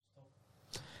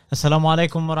Assalamu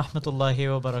alaikum wa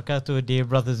rahmatullahi wa barakatuh, dear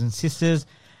brothers and sisters,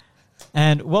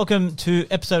 and welcome to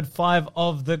episode 5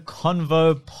 of the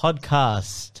Convo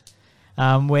podcast.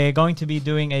 We're going to be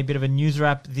doing a bit of a news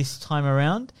wrap this time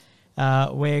around.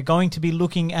 We're going to be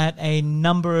looking at a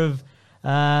number of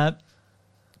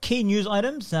key news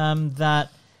items that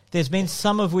there's been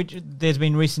some of which there's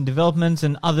been recent developments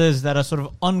and others that are sort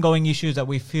of ongoing issues that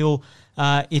we feel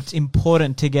it's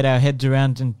important to get our heads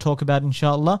around and talk about,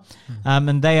 inshallah.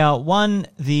 And they are, one,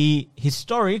 the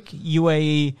historic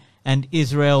UAE and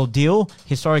Israel deal,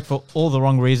 historic for all the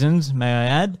wrong reasons, may I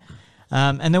add.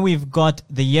 And then we've got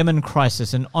the Yemen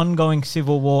crisis, an ongoing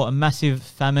civil war, a massive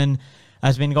famine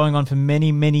has been going on for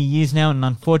many, many years now, and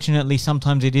unfortunately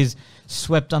sometimes it is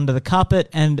swept under the carpet.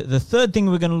 And the third thing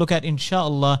we're going to look at,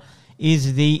 inshallah,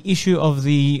 is the issue of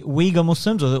the Uyghur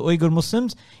Muslims, or the Uyghur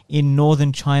Muslims in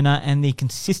northern China, and the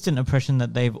consistent oppression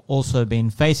that they've also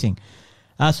been facing.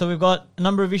 So we've got a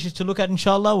number of issues to look at,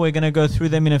 inshallah. We're going to go through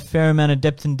them in a fair amount of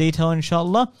depth and detail,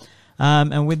 inshallah.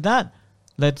 And with that,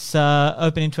 let's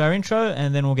open into our intro,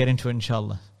 and then we'll get into it,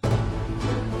 inshallah.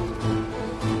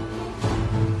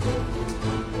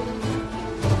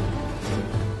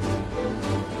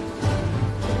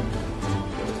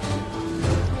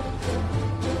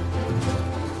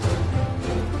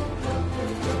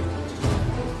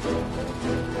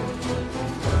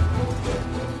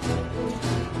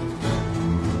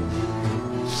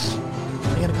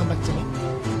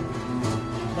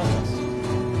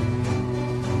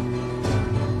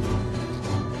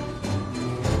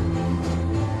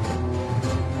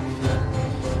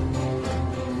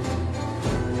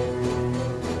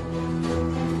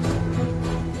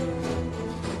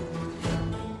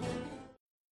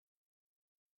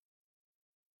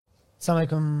 Assalamu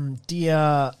alaikum,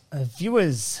 dear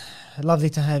viewers. Lovely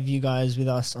to have you guys with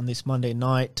us on this Monday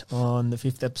night on the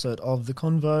 5th episode of The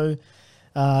Convo.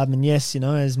 And yes,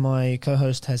 as my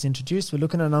co-host has introduced, we're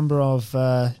looking at a number of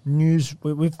news.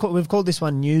 We've called this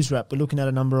one News Wrap. We're looking at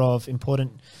a number of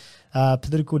important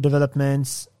political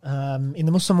developments in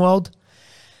the Muslim world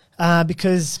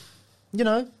because,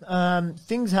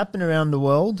 things happen around the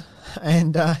world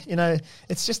and,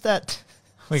 it's just that...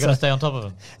 We got to stay on top of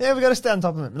them. Yeah, we got to stay on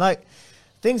top of them. Like,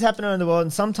 things happen around the world,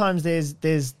 and sometimes there's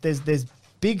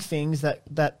big things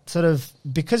that sort of,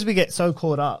 because we get so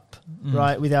caught up,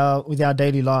 right, with our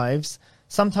daily lives.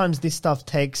 Sometimes this stuff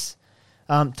takes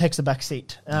a back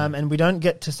seat, and we don't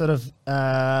get to sort of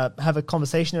have a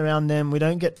conversation around them. We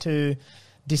don't get to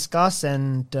discuss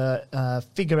and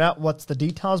figure out what's the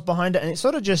details behind it, and it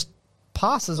sort of just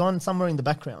passes on somewhere in the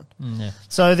background.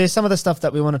 So there's some of the stuff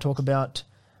that we want to talk about.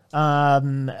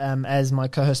 As my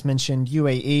co-host mentioned,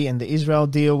 UAE and the Israel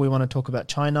deal. We want to talk about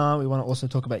China. We want to also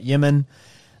talk about Yemen.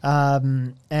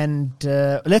 And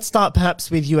let's start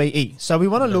perhaps with UAE. So we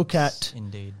want to look at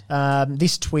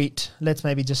this tweet. Let's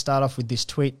maybe just start off with this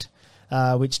tweet,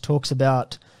 which talks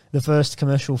about the first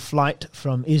commercial flight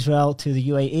from Israel to the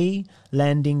UAE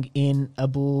landing in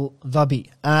Abu Dhabi.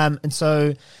 And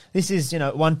so this is,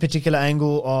 one particular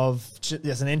angle of,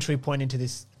 there's an entry point into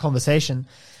this conversation.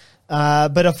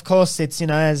 But of course, it's,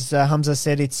 as Hamza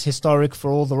said, it's historic for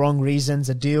all the wrong reasons,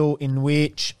 a deal in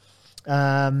which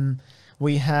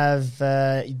we have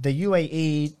the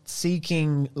UAE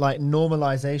seeking like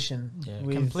normalization.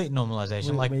 Complete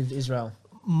normalization. With Israel.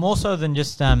 More so than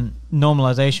just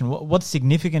normalization. What's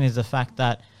significant is the fact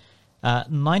that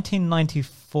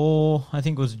 1994, I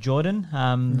think it was Jordan,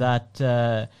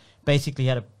 that basically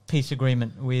had a peace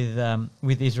agreement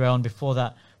with Israel, and before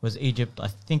that was Egypt. I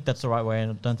think that's the right way,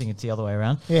 and I don't think it's the other way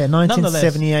around. Yeah,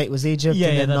 1978 was Egypt,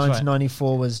 and then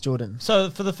 1994 was Jordan.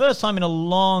 So for the first time in a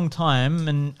long time,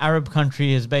 an Arab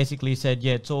country has basically said,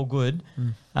 yeah, it's all good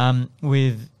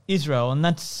with Israel, and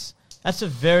that's a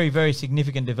very, very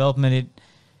significant development.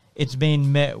 It's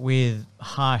been met with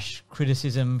harsh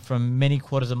criticism from many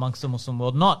quarters amongst the Muslim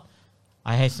world. Not,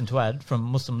 I hasten to add, from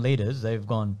Muslim leaders. They've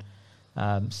gone...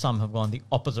 some have gone the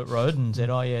opposite road and said,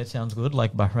 oh, yeah, it sounds good,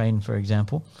 like Bahrain, for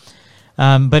example.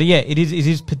 But, yeah, it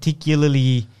is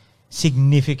particularly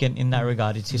significant in that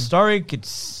regard. It's historic.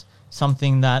 It's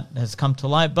something that has come to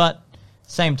light. But,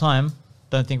 same time,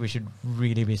 don't think we should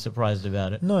really be surprised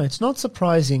about it. No, it's not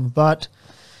surprising. But,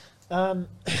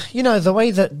 the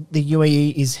way that the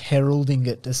UAE is heralding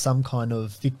it as some kind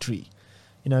of victory,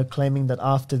 claiming that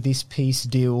after this peace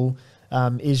deal,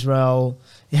 Israel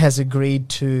has agreed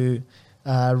to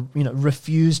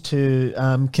refuse to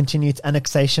continue its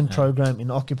annexation program in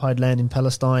occupied land in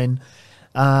Palestine.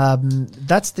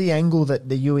 That's the angle that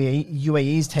the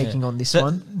UAE is taking on this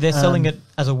one. They're selling it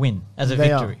as a win, as a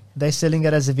victory. They're selling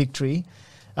it as a victory.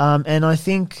 And I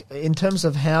think in terms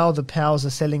of how the powers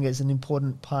are selling it is an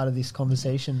important part of this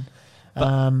conversation.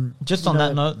 Just on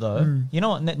that note, though, you know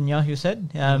what Netanyahu said?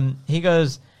 He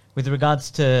goes, with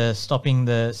regards to stopping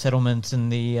the settlements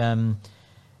and the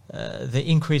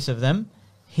increase of them,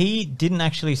 he didn't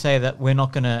actually say that we're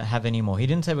not going to have any more. He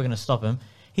didn't say we're going to stop them.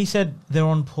 He said they're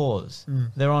on pause.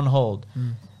 They're on hold.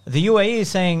 The UAE is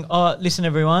saying, oh, listen,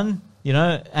 everyone,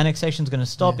 annexation's going to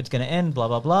stop. It's going to end, blah,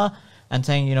 blah, blah. And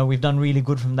saying, we've done really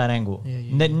good from that angle.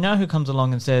 Netanyahu comes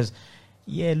along and says,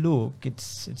 yeah, look,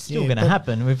 it's still going to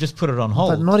happen. We've just put it on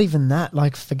hold. But not even that.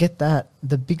 Like, forget that.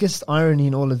 The biggest irony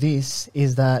in all of this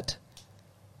is that,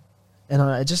 and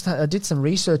I did some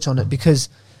research on it because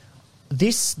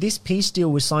this peace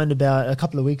deal was signed about a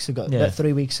couple of weeks ago, about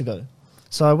 3 weeks ago.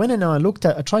 So I went and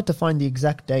I tried to find the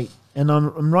exact date, and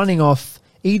I'm running off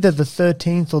either the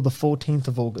 13th or the 14th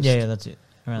of August. Yeah, that's it.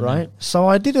 Right? So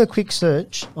I did a quick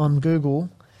search on Google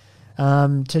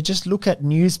to just look at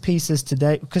news pieces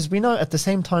today, because we know at the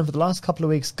same time for the last couple of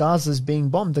weeks, Gaza's being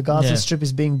bombed. The Gaza Strip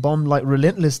is being bombed like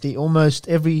relentlessly, almost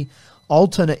every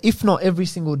alternate, if not every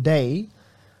single day,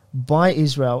 by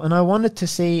Israel. And I wanted to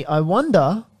see,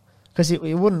 because it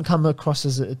wouldn't come across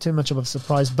as too much of a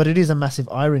surprise, but it is a massive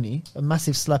irony, a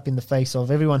massive slap in the face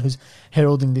of everyone who's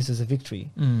heralding this as a victory.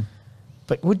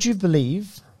 But would you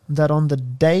believe that on the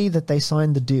day that they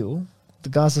signed the deal, the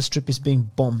Gaza Strip is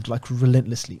being bombed like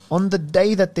relentlessly? On the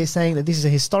day that they're saying that this is a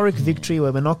historic victory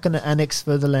where we're not going to annex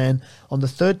further land, on the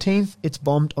 13th it's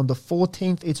bombed, on the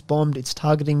 14th it's bombed, it's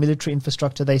targeting military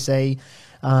infrastructure, they say,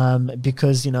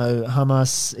 because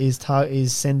Hamas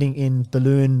is sending in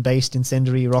balloon-based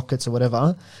incendiary rockets or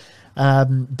whatever.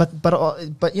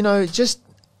 But just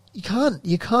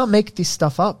you can't make this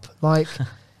stuff up. Like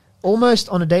almost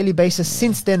on a daily basis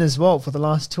since then as well, for the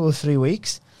last 2 or 3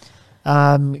 weeks.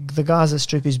 The Gaza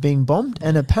Strip is being bombed,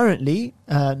 and apparently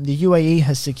the UAE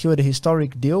has secured a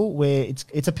historic deal where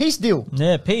it's a peace deal.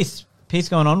 Yeah, peace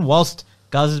going on whilst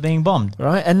Gaza's being bombed,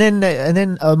 right? And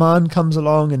then Oman comes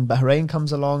along and Bahrain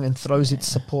comes along and throws its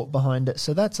support behind it.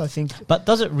 So that's, I think. But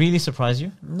does it really surprise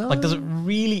you? No. Like, does it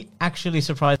really actually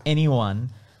surprise anyone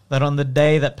that on the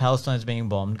day that Palestine is being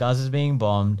bombed, Gaza is being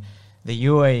bombed, the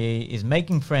UAE is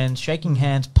making friends, shaking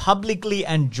hands publicly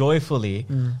and joyfully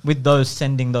with those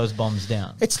sending those bombs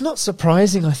down? It's not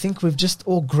surprising. I think we've just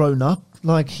all grown up,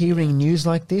 like, hearing news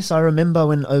like this. I remember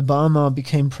when Obama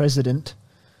became president,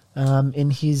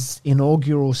 in his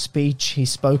inaugural speech, he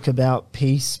spoke about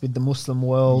peace with the Muslim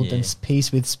world and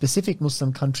peace with specific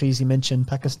Muslim countries. He mentioned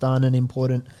Pakistan, an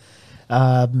important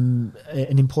partner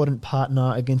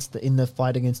in the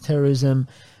fight against terrorism.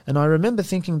 And I remember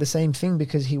thinking the same thing,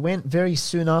 because he went very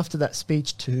soon after that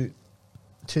speech to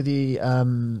the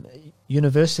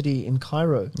university in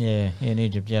Cairo. Yeah, in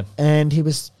Egypt, yeah. And he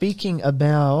was speaking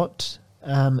about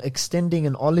extending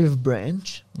an olive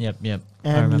branch. Yep.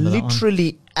 And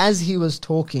literally, as he was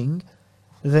talking,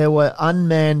 there were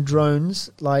unmanned drones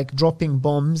like dropping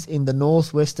bombs in the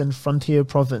northwestern frontier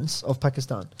province of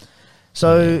Pakistan.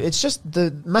 So it's just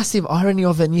the massive irony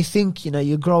of it. And you think,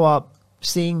 you grow up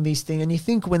seeing these things, and you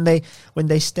think when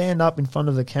they stand up in front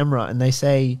of the camera and they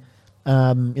say,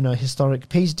 historic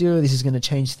peace deal, this is going to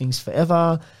change things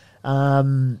forever.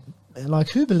 Like,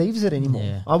 who believes it anymore?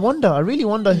 Yeah. I really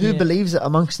wonder who believes it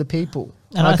amongst the people.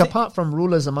 And apart from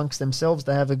rulers amongst themselves,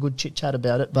 they have a good chit chat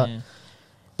about it. But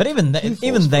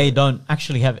even they don't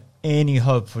actually have any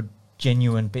hope for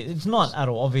genuine peace. It's not at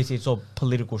all. Obviously, it's all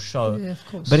political show. Yeah, of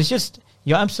course. But it's just,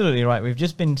 you're absolutely right. We've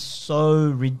just been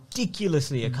so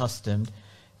ridiculously accustomed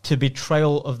to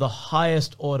betrayal of the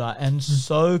highest order and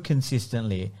so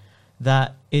consistently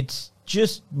that it's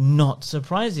just not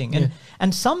surprising.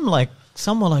 And some were like,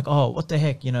 oh, what the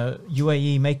heck,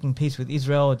 UAE making peace with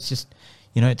Israel. It's just,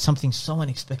 it's something so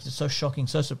unexpected, so shocking,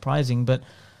 so surprising. But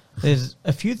there's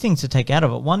a few things to take out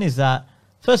of it. One is that,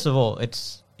 first of all,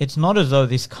 it's not as though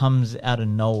this comes out of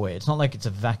nowhere. It's not like it's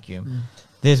a vacuum.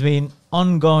 There's been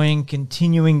ongoing,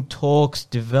 continuing talks,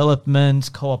 developments,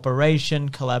 cooperation,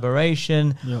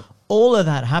 collaboration, all of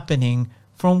that happening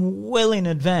from well in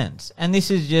advance. And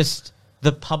this is just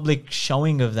the public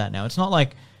showing of that now. It's not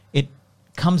like it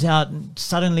comes out and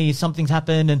suddenly something's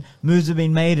happened and moves have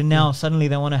been made and now suddenly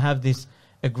they want to have this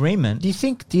agreement. Do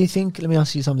you think, let me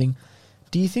ask you something.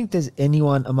 Do you think there's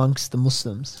anyone amongst the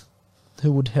Muslims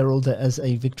who would herald it as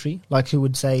a victory? Like, who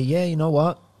would say, yeah, you know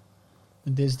what?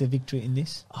 There's the victory in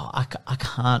this. Oh, I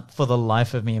can't for the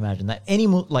life of me imagine that any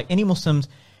Muslims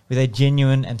with a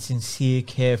genuine and sincere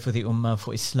care for the Ummah,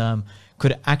 for Islam,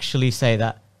 could actually say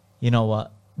that, you know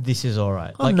what, this is all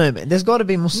right. Oh no, man. There's got to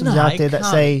be Muslims out there that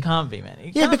say, can't be, man.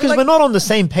 It yeah, can't be, because like, we're not on the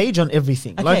same page on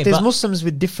everything. Okay, like, there's but- Muslims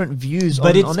with different views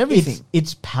but on everything.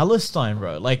 It's Palestine,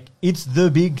 bro. Like, it's the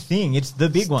big thing. It's the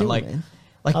big one. Still, Like, man.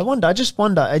 like I just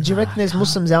wonder. Do you reckon there's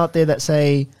Muslims out there that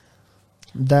say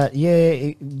that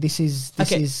this is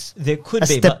there could a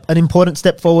be, step, an important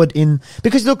step forward in,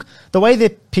 because look, the way they're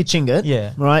pitching it,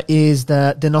 Yeah. right, is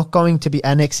that they're not going to be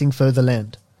annexing further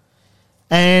land,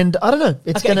 and I don't know.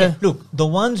 It's okay, gonna okay, look, the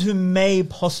ones who may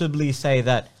possibly say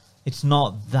that it's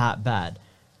not that bad,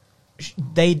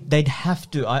 they'd have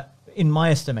to, in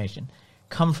my estimation,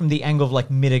 come from the angle of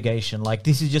like mitigation. Like,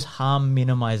 this is just harm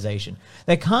minimization.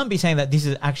 They can't be saying that this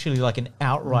is actually like an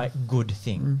outright good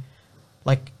thing.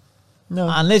 Like, no.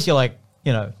 unless you're like,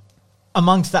 you know,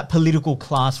 amongst that political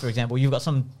class, for example, you've got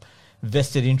some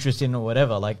vested interest in or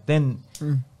whatever, like, then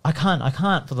I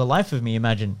can't for the life of me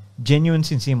imagine genuine,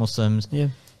 sincere Muslims Yeah.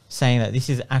 saying that this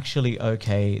is actually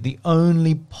okay. The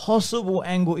only possible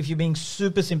angle, if you're being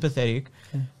super sympathetic,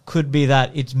 could be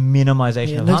that it's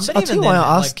minimization of no, harm. so But I'll tell even you why then, I'm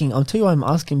like, asking. I'll tell you why I'm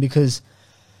asking, because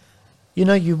you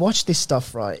know, you watch this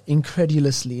stuff, right,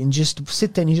 incredulously, and just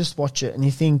sit there and you just watch it and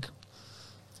you think,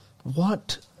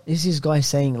 what is this guy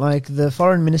saying? Like, the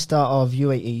foreign minister of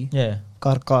UAE, yeah,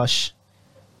 Karkash,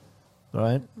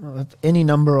 right? Any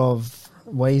number of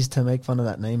ways to make fun of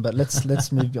that name, but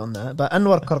let's move beyond that. But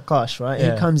Anwar Karkash, right?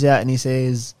 Yeah. He comes out and he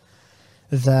says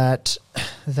that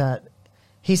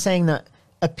he's saying that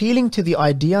appealing to the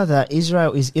idea that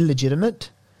Israel is illegitimate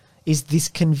is this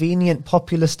convenient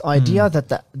populist idea that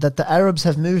the Arabs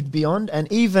have moved beyond, and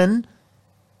even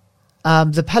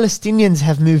the Palestinians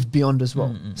have moved beyond as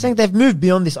well. Saying they've moved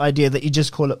beyond this idea that you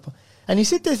just call it. And you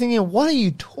sit there thinking, what are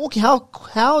you talking?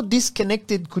 How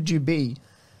disconnected could you be,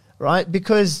 right?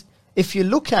 Because if you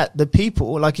look at the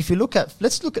people, like if you look at,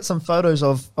 let's look at some photos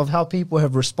of how people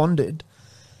have responded.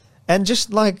 And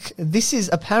just like, this is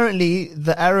apparently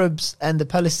the Arabs and the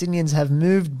Palestinians have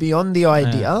moved beyond the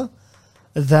idea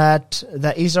that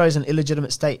Israel is an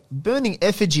illegitimate state. Burning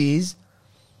effigies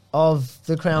of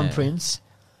the Crown Prince,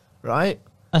 right?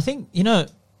 I think, you know,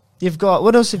 You've got,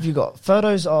 what else have you got?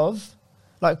 Photos of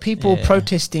like people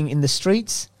protesting in the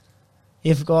streets.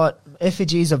 You've got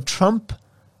effigies of Trump,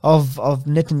 of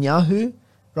Netanyahu,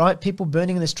 right? People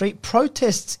burning in the street.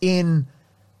 Protests in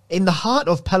the heart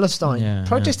of Palestine.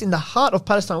 Protest in the heart of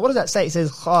Palestine. What does that say? It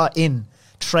says Kha'in,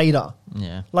 traitor.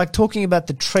 yeah. Like, talking about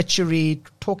the treachery,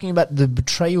 talking about the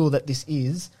betrayal that this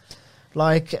is.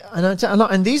 Like,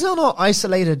 and these are not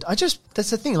isolated. That's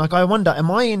the thing. Like, I wonder,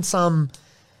 am I in some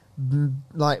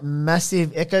like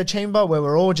massive echo chamber where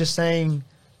we're all just saying,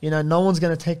 you know, no one's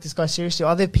going to take this guy seriously?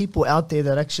 Are there people out there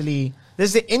that actually,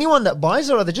 is there anyone that buys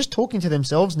it, or are they just talking to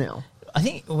themselves now? I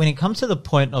think when it comes to the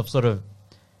point of sort of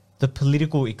the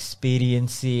political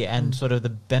expediency and sort of the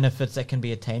benefits that can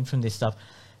be attained from this stuff,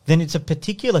 then it's a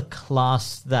particular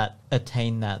class that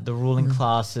attain that. The ruling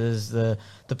classes, the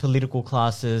political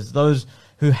classes, those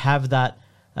who have that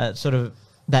sort of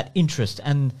that interest,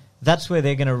 and that's where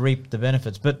they're going to reap the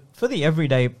benefits. But for the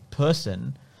everyday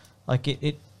person, like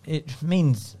it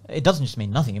means, it doesn't just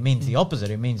mean nothing. It means the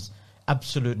opposite. It means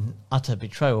absolute and utter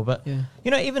betrayal. But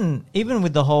you know, even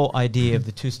with the whole idea of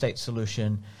the two-state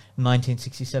solution,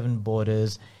 1967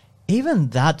 borders, even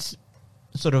that's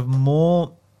sort of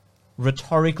more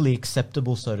rhetorically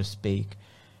acceptable, so to speak,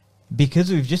 because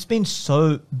we've just been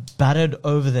so battered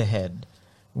over the head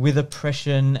with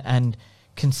oppression and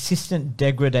consistent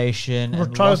degradation.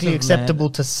 Rhetorically acceptable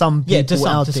to some people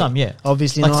out there.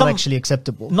 Obviously like not some, actually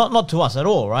acceptable. Not to us at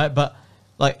all, right? But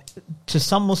like to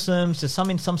some Muslims, to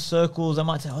some in some circles, I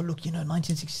might say, oh, look, you know,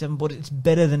 1967 border, it's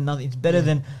better than nothing. It's better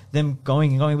than them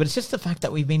going and going. But it's just the fact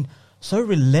that we've been so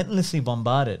relentlessly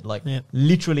bombarded, like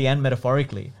literally and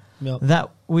metaphorically, that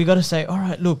we got to say, all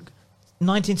right, look,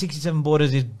 1967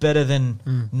 borders is better than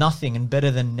nothing and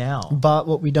better than now. But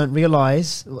what we don't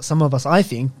realize, what some of us, I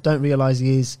think, don't realize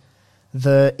is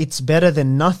the it's better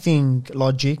than nothing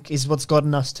logic is what's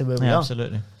gotten us to where we are.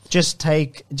 Absolutely. Just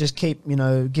keep, you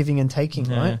know, giving and taking,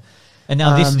 right? And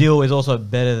now this deal is also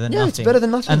better than nothing. It's better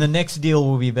than nothing. And the next deal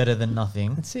will be better than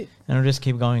nothing. That's it. And it'll just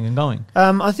keep going and going.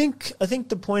 I think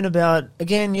the point about,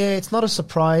 again, it's not a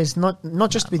surprise, not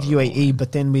just with UAE,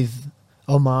 but then with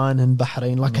Oman and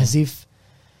Bahrain, like as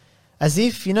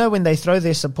if, you know, when they throw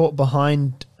their support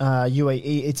behind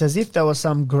UAE, it's as if there was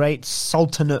some great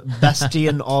sultanate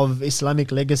bastion of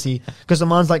Islamic legacy. Because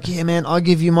Oman's like, yeah, man, I'll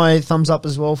give you my thumbs up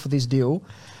as well for this deal.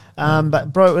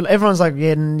 But, bro, everyone's like,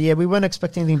 yeah, we weren't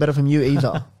expecting anything better from you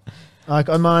either. Like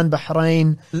Oman,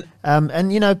 Bahrain.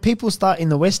 And, you know, people start in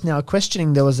the West now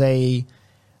questioning there was a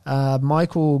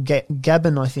Michael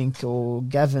Gavin, I think, or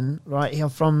Gavin, right here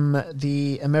from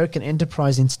the American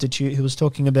Enterprise Institute, who was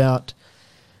talking about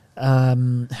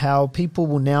how people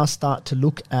will now start to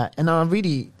look at, and I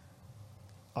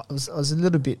was a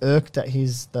little bit irked at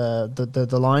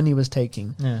the line he was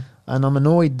taking. Yeah. And I'm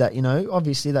annoyed that,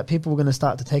 obviously that people were going to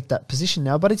start to take that position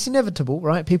now, but it's inevitable,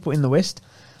 right? People in the West.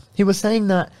 He was saying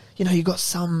that, you've got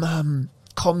some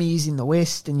commies in the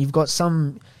West, and you've got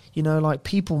some, like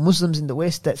people, Muslims in the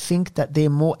West, that think that they're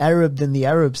more Arab than the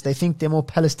Arabs. They think they're more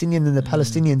Palestinian than the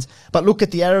Palestinians. But look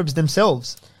at the Arabs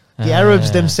themselves. The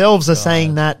Arabs themselves are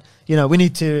saying that, we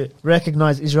need to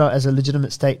recognize Israel as a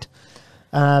legitimate state.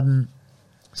 So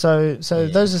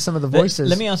those are some of the voices.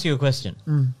 Let me ask you a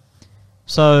question.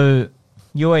 So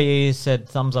UAE said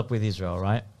thumbs up with Israel,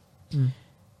 right?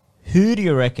 Who do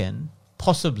you reckon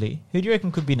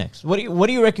could be next? What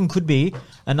do you reckon could be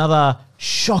another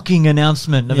shocking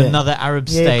announcement of another Arab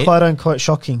state, quote unquote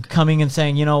shocking, coming and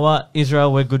saying, you know what,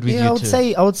 Israel, we're good with you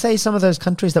too? I would say some of those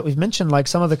countries that we've mentioned, like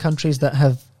some of the countries that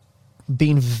have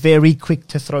been very quick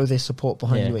to throw their support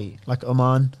behind UAE, like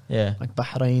Oman, like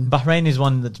Bahrain. Bahrain is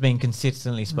one that's been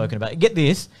consistently spoken about. Get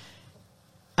this.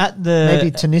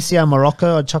 Maybe Tunisia,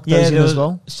 Morocco, I'd chuck those in as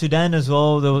well. Sudan as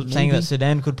well. They were saying that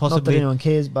Sudan could possibly... Not that anyone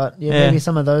cares, but maybe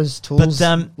some of those tools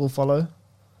will follow.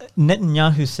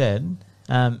 Netanyahu said,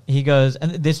 he goes,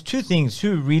 and there's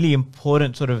two really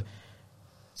important sort of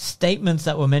statements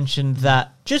that were mentioned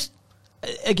that just,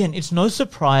 again, it's no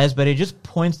surprise, but it just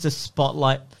points the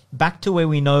spotlight back to where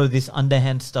we know this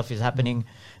underhand stuff is happening,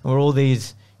 where all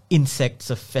these insects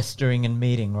are festering and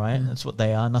meeting, right? That's what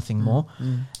they are, nothing more.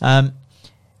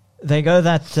 They go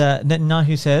that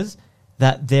Netanyahu says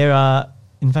that there are,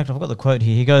 in fact, I've got the quote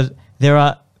here. He goes, there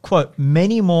are, quote,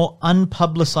 many more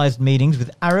unpublicized meetings with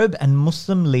Arab and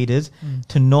Muslim leaders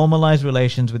to normalize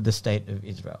relations with the state of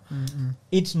Israel.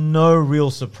 It's no real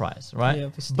surprise, right? Yeah,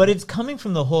 but it's coming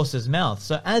from the horse's mouth.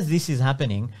 So as this is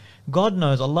happening, God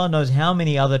knows, Allah knows how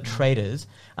many other traders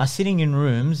are sitting in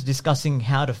rooms discussing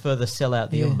how to further sell out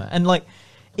the Ummah. And like,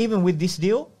 even with this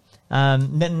deal,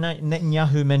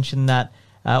 Netanyahu mentioned that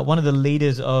one of the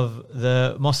leaders of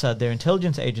the Mossad, their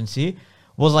intelligence agency,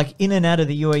 was like in and out of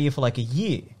the UAE for like a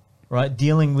year, right?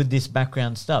 Dealing with this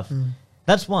background stuff.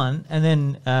 That's one. And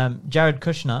then Jared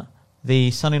Kushner,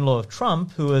 the son-in-law of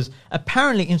Trump, who was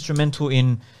apparently instrumental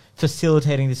in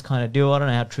facilitating this kind of deal. I don't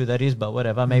know how true that is, but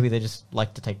whatever. Maybe they just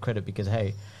like to take credit because,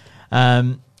 hey.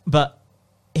 But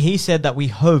he said that we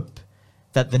hope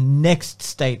that the next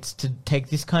states to take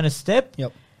this kind of step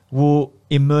will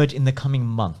emerge in the coming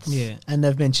months. Yeah, and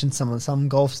they've mentioned some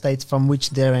Gulf states from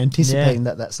which they're anticipating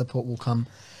that support will come.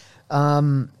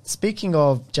 Speaking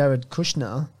of Jared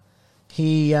Kushner,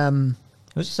 he... it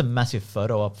was just a massive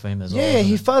photo up for him as well. Yeah,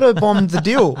 he photobombed the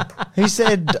deal. He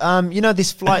said,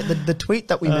 this flight, the tweet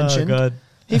that we mentioned... God.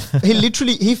 He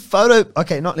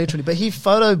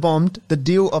photobombed the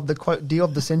deal of the quote deal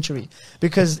of the century,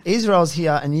 because Israel's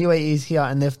here and UAE is here,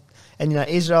 and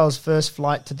Israel's first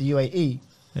flight to the UAE.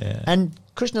 Yeah. And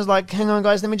Krishna's like, hang on,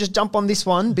 guys, let me just jump on this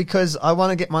one because I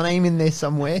want to get my name in there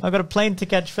somewhere. I've got a plane to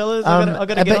catch, fellas. I've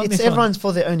got to get on this one. Everyone's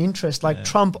for their own interest. Like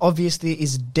Trump obviously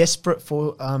is desperate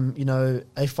for,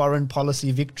 a foreign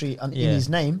policy victory in his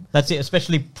name. That's it,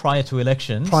 especially prior to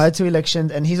elections.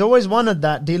 And he's always wanted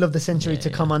that deal of the century to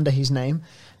come under his name.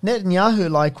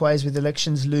 Netanyahu, likewise, with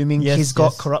elections looming, he's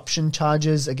got corruption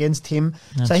charges against him.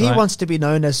 So he wants to be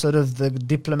known as sort of the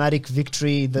diplomatic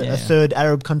victory. A third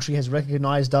Arab country has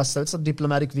recognized us, so it's a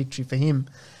diplomatic victory for him.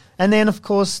 And then, of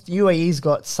course, UAE's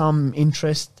got some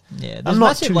interest. Yeah, I'm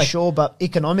not too sure, but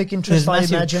economic interest, I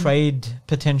imagine. There's massive trade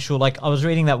potential. Like, I was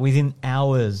reading that within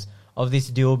hours of this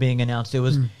deal being announced, there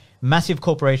was... massive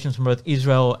corporations from both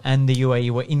Israel and the UAE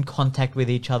were in contact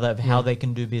with each other of how they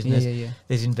can do business.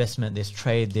 There's investment, there's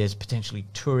trade, there's potentially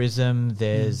tourism,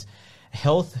 there's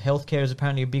health. Healthcare is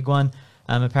apparently a big one.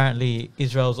 Apparently,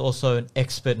 Israel's also an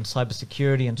expert in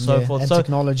cybersecurity and so forth. And so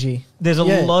technology. There's a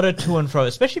lot of to and fro,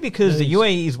 especially because the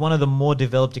UAE is one of the more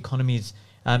developed economies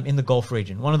in the Gulf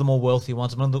region, one of the more wealthy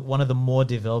ones, one of the more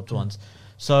developed ones.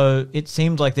 So it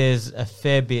seems like there's a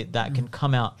fair bit that can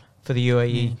come out for the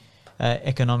UAE.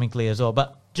 Economically as well.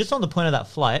 But just on the point of that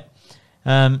flight,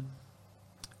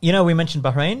 we mentioned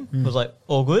Bahrain was like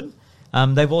all good.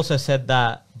 They've also said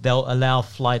that they'll allow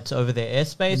flights over their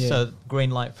airspace, so green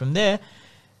light from there.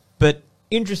 But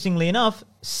interestingly enough,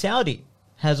 Saudi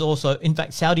has also, in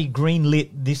fact, Saudi green lit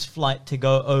this flight to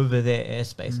go over their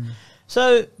airspace.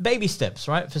 So baby steps,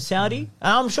 right, for Saudi.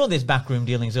 I'm sure there's backroom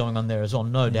dealings going on there as well,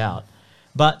 no doubt.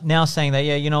 But now saying that,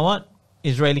 you know what,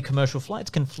 Israeli commercial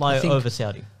flights can fly over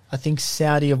Saudi. I think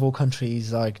Saudi, of all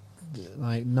countries, like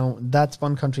like no, that's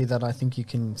one country that I think you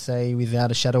can say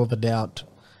without a shadow of a doubt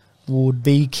would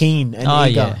be keen and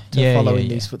eager to follow in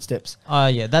these footsteps.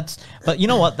 But you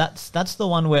know what? That's the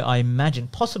one where I imagine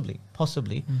possibly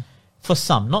for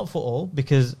some, not for all,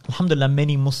 because alhamdulillah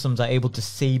many Muslims are able to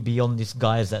see beyond this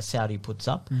guise that Saudi puts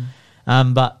up.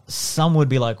 But some would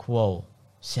be like, whoa,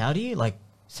 Saudi, like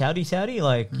Saudi,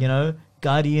 like you know,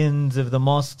 guardians of the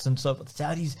mosques and so forth.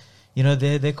 Saudis, you know,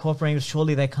 they're cooperating.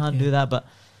 Surely they can't do that, but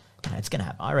it's gonna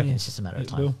happen. I reckon it's just a matter of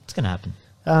time. It's gonna happen.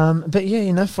 But yeah,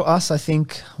 you know, for us, I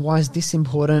think, why is this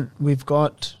important? We've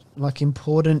got like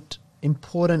important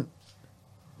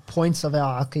points of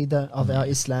our aqidah, of our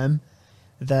Islam,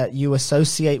 that you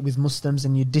associate with Muslims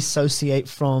and you dissociate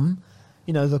from,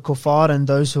 you know, the kuffar and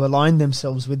those who align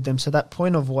themselves with them. So that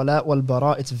point of wala wal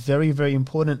bara, it's very, very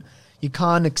important. You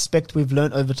can't expect, we've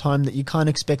learnt over time that you can't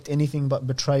expect anything but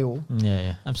betrayal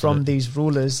from these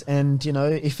rulers. And, you know,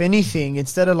 if anything,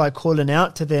 instead of like calling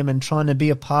out to them and trying to be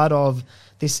a part of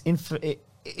this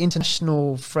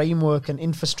international framework and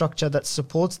infrastructure that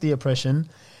supports the oppression,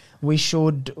 we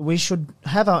should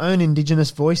have our own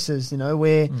indigenous voices, you know,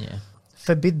 where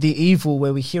forbid the evil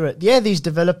where we hear it. Yeah, these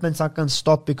developments aren't going to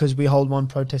stop because we hold one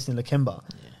protest in Lakemba.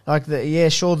 Like,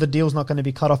 sure, the deal's not going to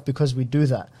be cut off because we do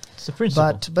that. It's a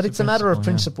principle. But it's a matter of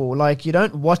principle. Like, you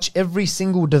don't watch every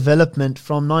single development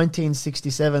from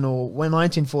 1967 or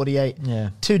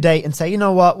 1948 to date and say, you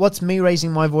know what's me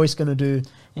raising my voice going to do?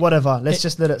 Whatever, let's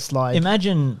just let it slide.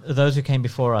 Imagine those who came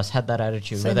before us had that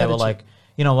attitude where they were like,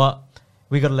 you know what?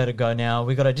 We got to let it go now.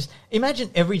 We got to just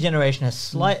imagine every generation has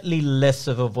slightly less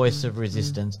of a voice of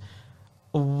resistance.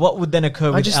 What would then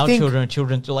occur with our children and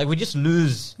children? Like, we just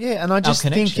lose. Yeah, and I just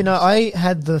think, you know, I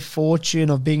had the fortune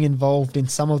of being involved in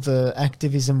some of the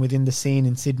activism within the scene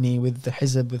in Sydney with the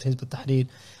Hizb, with Hizb ut-Tahrir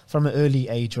from an early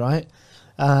age, right?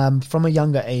 From a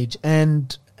younger age.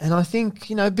 And I think,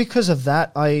 you know, because of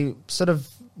that, I sort of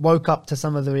woke up to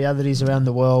some of the realities around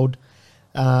the world.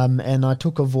 And I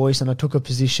took a voice and I took a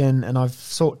position, and I've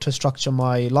sought to structure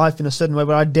my life in a certain way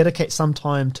where I dedicate some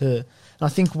time to, and I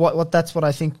think that's what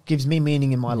I think gives me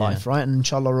meaning in my life, right? And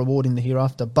inshallah reward in the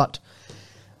hereafter. But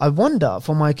I wonder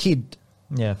for my kid,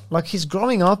 like he's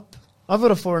growing up, I've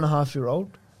got a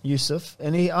 4.5-year-old, Yusuf,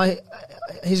 and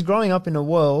he's growing up in a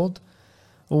world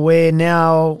where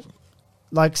now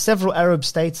like several Arab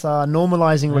states are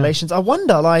normalizing relations. I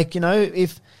wonder, like, you know,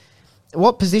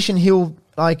 what position he'll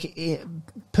like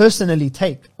personally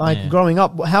take, like growing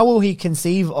up, how will he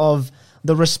conceive of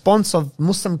the response of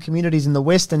Muslim communities in the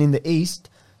West and in the East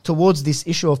towards this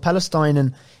issue of Palestine?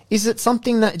 And is it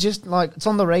something that just like it's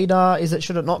on the radar?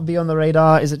 Should it not be on the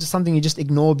radar? Is it just something you just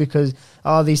ignore because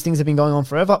these things have been going on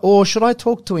forever? Or should I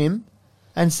talk to him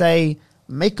and say,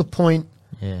 make a point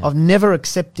of never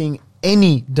accepting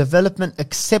any development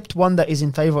except one that is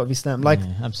in favor of Islam? Like,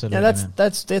 absolutely.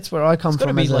 That's where I come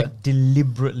from. It's got to be like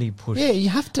deliberately pushed. Yeah, you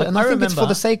have to. Like, and I think it's for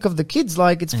the sake of the kids.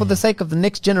 Like, it's for the sake of the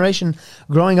next generation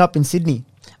growing up in Sydney.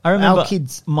 I remember our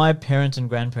kids. My parents and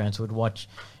grandparents would watch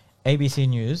ABC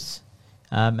News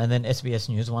and then SBS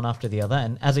News, one after the other.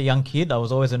 And as a young kid, I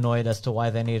was always annoyed as to why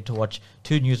they needed to watch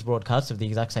two news broadcasts of the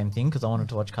exact same thing, because I wanted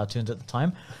to watch cartoons at the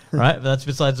time. Right? But that's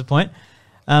besides the point.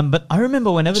 But I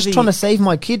remember whenever just trying to save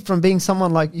my kid from being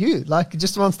someone like you, like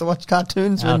just wants to watch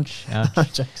cartoons. Ouch.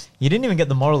 You didn't even get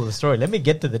the moral of the story. Let me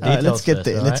get to the details. Let's get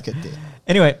there. Let's get there.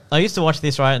 Anyway, I used to watch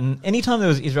this, right? And anytime there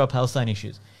was Israel-Palestine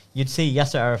issues, you'd see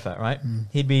Yasser Arafat, right?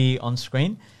 He'd be on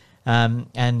screen.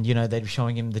 And, you know, they'd be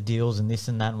showing him the deals and this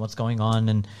and that and what's going on.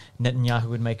 And Netanyahu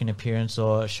would make an appearance,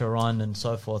 or Sharon and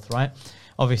so forth, right?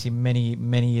 Obviously many,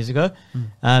 many years ago.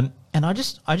 And I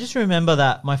just remember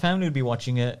that my family would be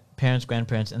watching it, parents,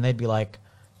 grandparents, and they'd be like,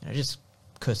 you know, just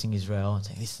cursing Israel and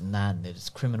saying this and that, and they're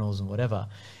just criminals and whatever.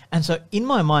 And so in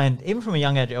my mind, even from a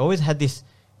young age, I always had this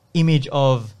image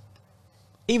of,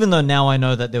 even though now I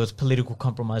know that there was political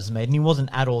compromises made and he wasn't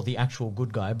at all the actual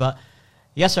good guy, but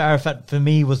Yasser Arafat for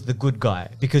me was the good guy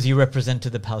because he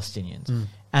represented the Palestinians.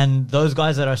 And those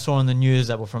guys that I saw on the news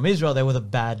that were from Israel, they were the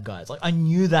bad guys. Like, I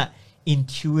knew that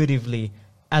intuitively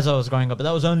as I was growing up, but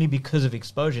that was only because of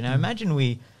exposure. Now imagine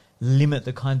we limit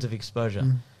the kinds of exposure.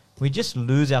 We just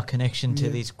lose our connection to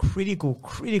these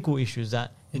critical issues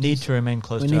that need to remain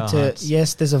close to our hearts.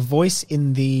 Yes, there's a voice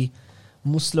in the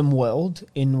Muslim world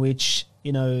in which,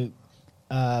 you know,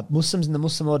 Muslims in the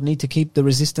Muslim world need to keep the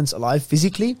resistance alive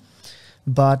physically,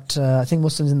 but I think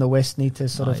Muslims in the West need to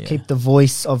sort of keep the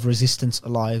voice of resistance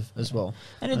alive as well.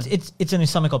 And it's an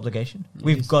Islamic obligation.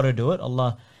 We've got to do it.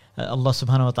 Allah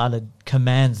subhanahu wa ta'ala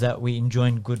commands that we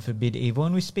enjoin good, forbid evil,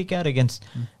 and we speak out against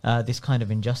this kind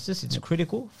of injustice. It's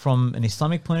critical from an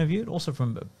Islamic point of view, also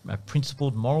from a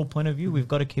principled moral point of view. We've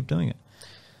got to keep doing it.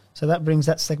 So that brings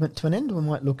that segment to an end. We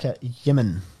might look at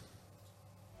Yemen.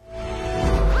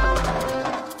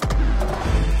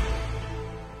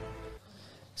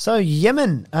 So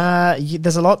Yemen,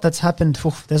 there's a lot that's happened.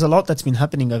 There's a lot that's been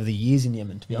happening over the years in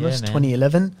Yemen, to be honest. Man.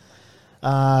 2011.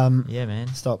 Yeah, man.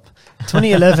 Stop.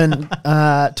 2011.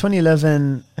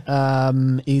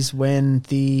 2011 is when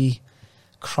the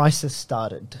crisis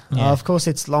started. Yeah. Of course,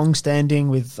 it's long-standing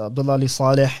with Abdullah Ali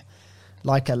Saleh.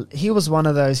 He was one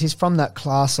of those. He's from that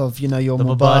class of your The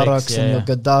Mubaraks Mubaraks, and yeah. your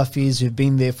Gaddafis who've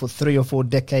been there for 3 or 4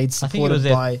 decades, I think he was supported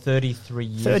there by 33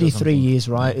 years. 33 years.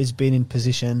 Right, has been in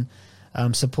position,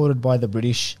 supported by the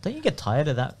British. Don't you get tired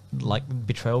of that, like,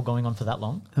 betrayal going on for that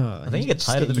long? I think you get just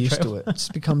tired of the used betrayal. to it. It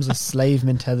just becomes a slave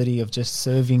mentality of just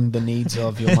serving the needs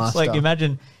of your It's master. like,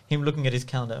 imagine him looking at his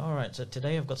calendar. All right, so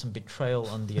today I've got some betrayal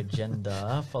on the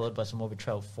agenda, followed by some more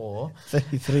betrayal 4.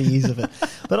 33 years of it.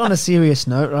 But on a serious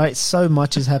note, right, so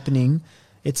much is happening.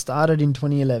 It started in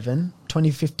 2011.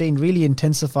 2015 really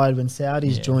intensified when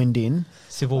Saudis joined in.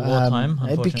 Civil war time,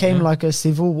 It became like a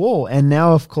civil war. And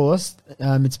now, of course,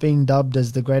 it's being dubbed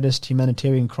as the greatest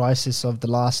humanitarian crisis of the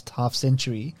last half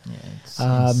century. Yeah, it's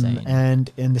insane. And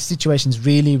the situation's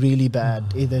really, really bad.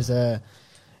 It's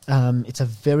a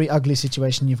very ugly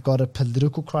situation. You've got a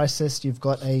political crisis. You've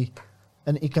got an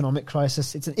economic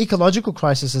crisis. It's an ecological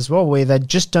crisis as well, where they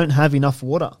just don't have enough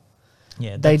water.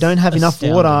 Yeah, They that's don't have enough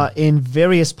astounding. water in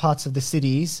various parts of the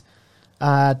cities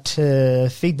to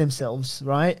feed themselves,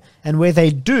 right? And where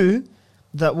they do,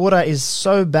 that water is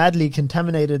so badly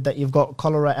contaminated that you've got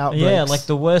cholera outbreaks. Yeah, like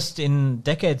the worst in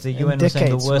decades. The UN was saying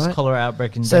the decades, worst right? cholera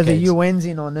outbreak in So decades. the UN's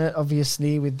in on it,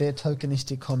 obviously, with their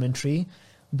tokenistic commentary.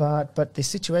 But the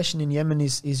situation in Yemen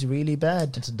is really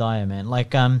bad. It's dire, man.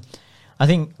 Like, I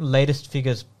think latest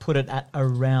figures put it at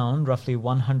around roughly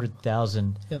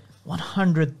 100,000. Yep.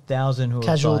 100,000 who have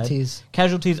Casualties. died.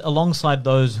 Casualties alongside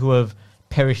those who have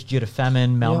perished due to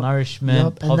famine, malnourishment, Yep.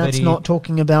 And poverty. that's not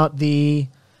talking about the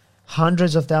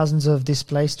hundreds of thousands of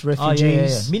displaced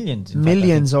refugees. Millions. In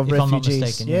Millions fact, I of think, if I'm not refugees.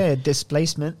 mistaken, Yeah,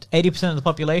 displacement. 80% of the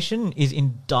population is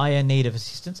in dire need of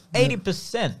assistance.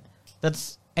 80%.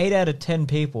 That's 8 out of 10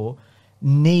 people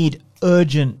need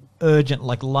urgent,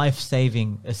 like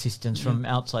life-saving assistance from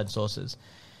outside sources.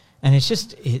 And it's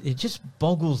just, it just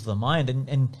boggles the mind.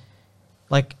 And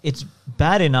like, it's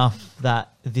bad enough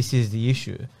that this is the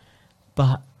issue,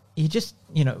 but you just,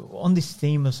 on this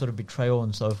theme of sort of betrayal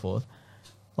and so forth,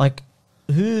 like,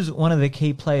 who's one of the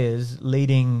key players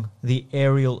leading the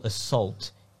aerial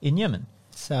assault in Yemen?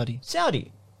 Saudi,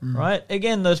 right?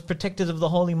 Again, those protectors of the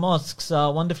holy mosques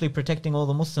are wonderfully protecting all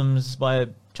the Muslims by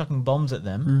chucking bombs at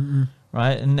them,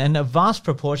 right? And a vast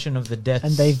proportion of the deaths...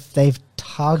 And they've from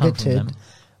targeted, them.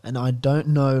 and I don't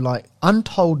know, like,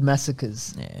 untold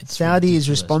massacres. Yeah, it's Saudi is ridiculous,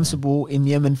 responsible in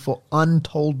Yemen for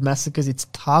untold massacres. It's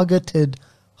targeted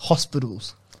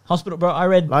hospitals. Hospital, bro, I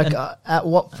read... Like, at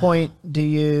what point do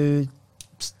you...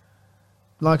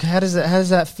 Like, how does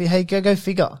that... Hey, go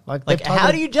figure. Like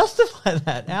how do you justify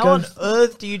that? How on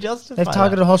earth do you justify They've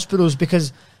targeted hospitals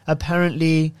because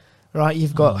apparently, right,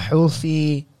 you've got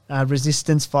healthy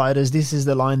resistance fighters. This is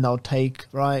the line they'll take,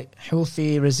 right?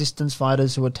 Healthy resistance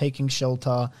fighters who are taking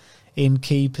shelter in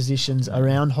key positions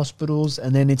around hospitals,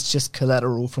 and then it's just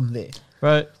collateral from there.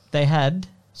 Bro, they had...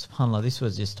 SubhanAllah, this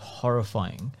was just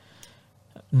horrifying.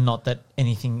 Not that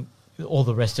anything... All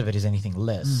the rest of it is anything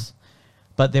less.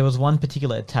 But there was one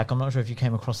particular attack. I'm not sure if you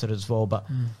came across it as well, but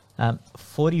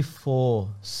 44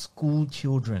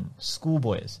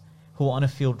 schoolboys who were on a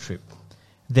field trip.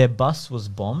 Their bus was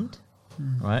bombed,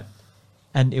 right?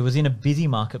 And it was in a busy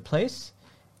marketplace,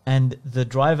 and the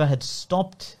driver had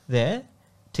stopped there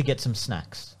to get some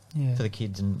snacks for the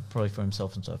kids and probably for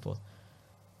himself and so forth.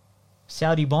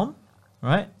 Saudi bomb,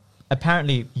 right?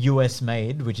 Apparently US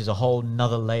made, which is a whole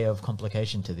nother layer of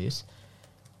complication to this.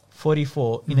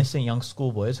 44 innocent young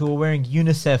schoolboys who were wearing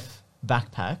UNICEF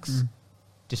backpacks,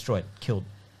 destroyed, killed,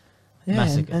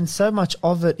 massacred. And so much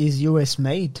of it is US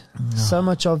made. So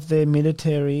much of their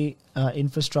military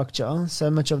infrastructure, so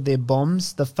much of their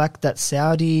bombs, the fact that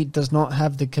Saudi does not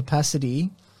have the capacity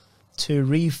to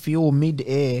refuel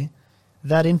mid-air,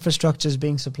 that infrastructure is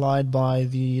being supplied by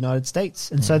the United States.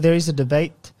 And so there is a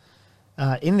debate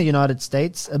in the United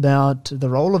States about the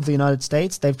role of the United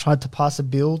States. They've tried to pass a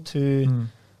bill to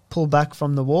pull back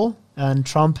from the war, and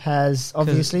Trump has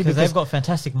obviously because they've got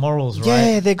fantastic morals, right?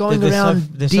 Yeah, they're going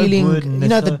around so dealing. good and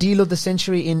The deal of the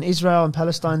century in Israel and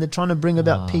Palestine. They're trying to bring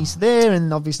about peace there,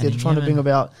 and obviously And they're in trying to bring Yemen.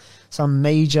 about some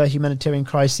major humanitarian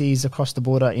crises across the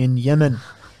border in Yemen.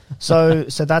 So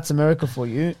that's America for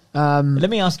you. Let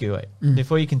me ask you,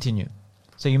 before you continue.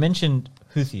 So you mentioned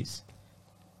Houthis.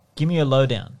 Give me a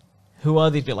lowdown. Who are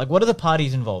these people? Like, what are the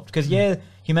parties involved? Because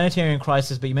humanitarian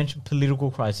crisis, but you mentioned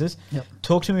political crisis. Yep.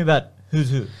 Talk to me about who's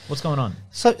who. What's going on?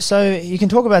 So you can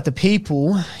talk about the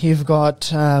people. You've got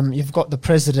the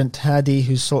president Hadi,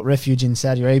 who sought refuge in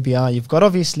Saudi Arabia. You've got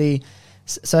obviously.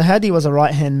 So Hadi was a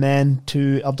right-hand man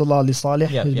to Abdullah Ali Saleh,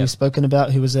 who we've spoken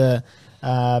about, who was a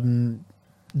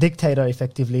dictator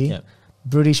effectively,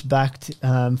 British-backed.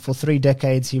 For 3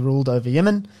 decades he ruled over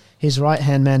Yemen. His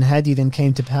right-hand man Hadi then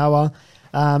came to power.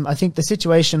 I think the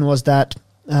situation was that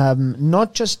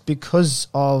not just because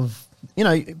of,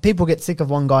 people get sick of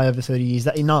one guy over 30 years,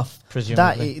 that enough.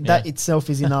 Presumably, that itself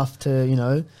is enough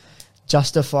to,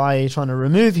 justify trying to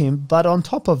remove him. But on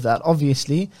top of that,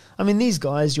 obviously, these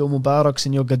guys, your Mubaraks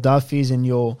and your Gaddafis and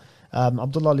your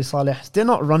Abdullah Ali Saleh, they're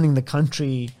not running the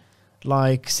country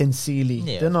like sincerely.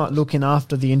 Yeah, they're not looking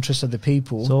after the interests of the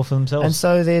people. It's all for themselves. And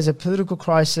so there's a political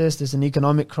crisis, there's an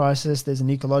economic crisis, there's an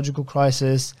ecological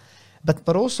crisis.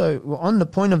 But also, on the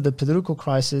point of the political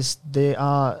crisis, there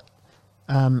are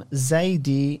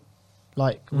Zaydi,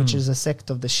 which is a sect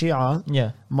of the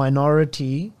Shia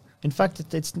minority. In fact,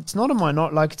 it's not a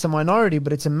minority, it's a minority,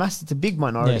 but it's a big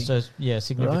minority. Yeah, so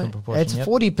significant right? proportion. It's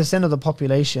 40% of the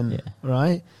population,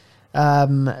 right?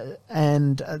 And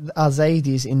are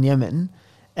Zaydis in Yemen,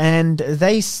 and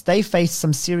they face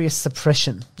some serious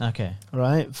suppression. Okay,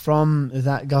 right, from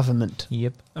that government.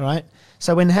 Yep. Right.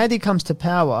 So when Hadi comes to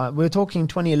power, we're talking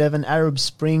 2011. Arab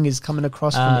Spring is coming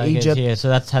across from Egypt. Yeah, so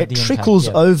that's had it the trickles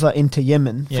impact, over into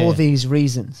Yemen for these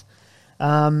reasons.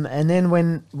 And then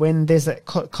when there's a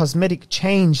cosmetic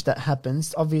change that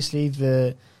happens, obviously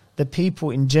the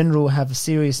people in general have a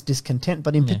serious discontent,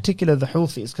 but in particular the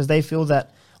Houthis, because they feel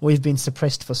that we've been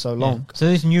suppressed for so long. So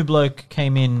this new bloke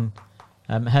came in,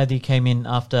 Hadi came in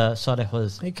after Saleh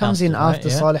was He comes ousted, in after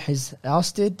right? Saleh is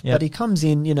ousted, but he comes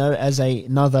in, as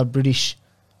another British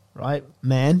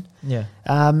man. Yeah.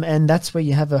 And that's where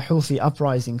you have a Houthi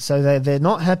uprising. So they're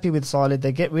not happy with Saleh.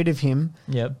 They get rid of him.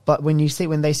 Yep. But when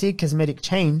they see cosmetic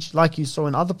change, like you saw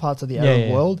in other parts of the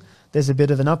Arab world, there's a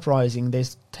bit of an uprising.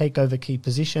 There's take over key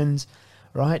positions,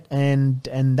 right? And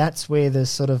that's where the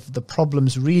sort of the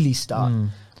problems really start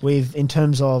in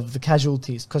terms of the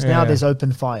casualties, because now there's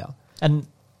open fire. And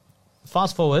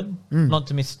fast forward, not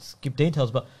to skip details,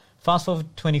 but fast forward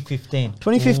 2015.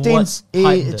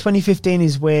 2015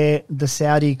 is where the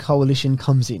Saudi coalition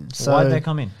comes in. So why did they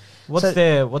come in? What's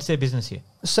their business here?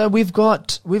 So we've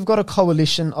got a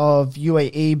coalition of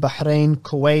UAE, Bahrain,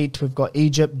 Kuwait. We've got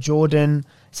Egypt, Jordan.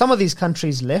 Some of these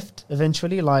countries left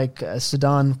eventually, like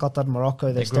Sudan, Qatar,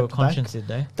 Morocco. They grew a stepped conscience, back. did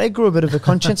they? They grew a bit of a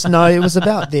conscience. No, it was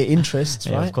about their interests,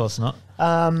 right? Of course not.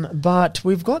 But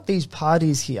we've got these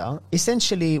parties here.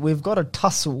 Essentially, we've got a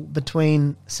tussle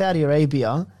between Saudi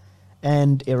Arabia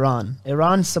and Iran.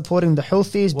 Iran's supporting the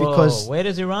Houthis because... Where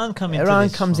does Iran come into Iran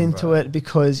this comes from, into bro? it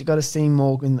because you've got to seem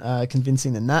more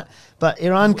convincing than that. But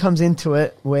Iran comes into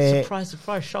it where...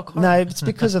 Surprise, shock. No, it's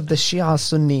because of the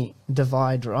Shia-Sunni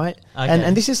divide, right? Okay.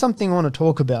 And this is something I want to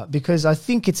talk about because I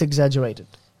think it's exaggerated.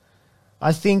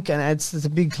 I think, and it's a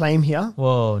big claim here,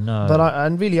 Whoa, no. but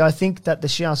I think that the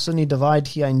Shia-Sunni divide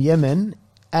here in Yemen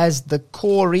as the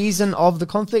core reason of the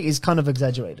conflict is kind of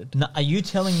exaggerated. Now, are you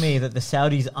telling me that the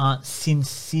Saudis aren't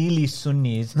sincerely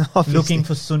Sunnis Obviously. looking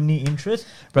for Sunni interests?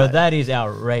 Bro, Right. that is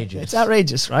outrageous. It's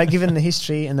outrageous, right? Given the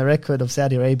history and the record of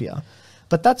Saudi Arabia.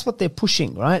 But that's what they're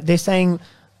pushing, right? They're saying,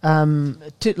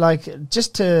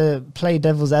 just to play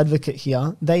devil's advocate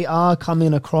here, they are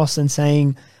coming across and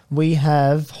saying, we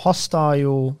have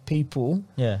hostile people,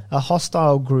 a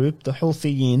hostile group, the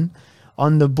Houthiyyin,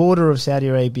 on the border of Saudi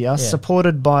Arabia,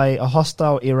 supported by a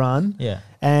hostile Iran. Yeah.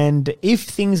 And if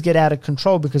things get out of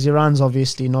control, because Iran's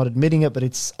obviously not admitting it, but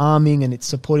it's arming and it's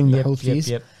supporting the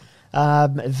Houthis,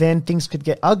 then things could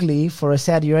get ugly for a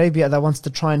Saudi Arabia that wants to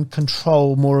try and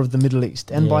control more of the Middle East.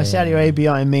 And by Saudi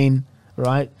Arabia, I mean,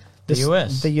 right, the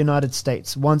US. The United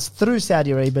States wants, through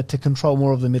Saudi Arabia, to control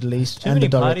more of the Middle East and the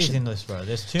Too many parties direction. in this, bro.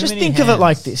 There's too Just many think of it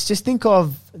like hands. this. Just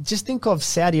think of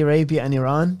Saudi Arabia and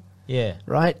Iran, Yeah.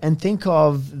 right? And think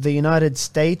of the United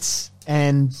States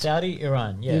and Saudi,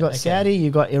 Iran. Yeah. you got Saudi, you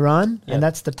got Iran, Yep. and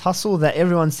that's the tussle that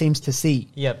everyone seems to see.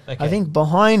 Yep. Okay. I think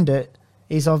behind it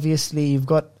is obviously you've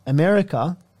got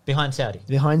America behind Saudi.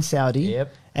 behind Saudi,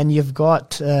 Yep. and you've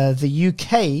got the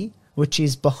UK, which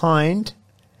is behind.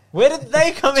 Where did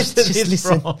they come into this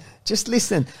listen. from? Just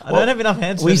listen. I don't have enough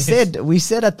hands for We this.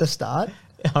 said at the start.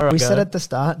 All right, We go said ahead. at the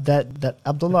start that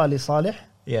Abdullah Ali Saleh,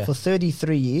 Yeah. for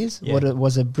 33 years, Yeah.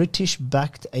 was a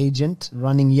British-backed agent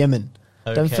running Yemen.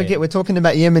 Don't Okay. forget, we're talking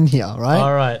about Yemen here, right?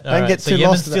 All right. Don't get so too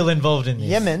Yemen's lost. still involved in this.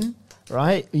 Yemen,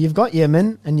 right? You've got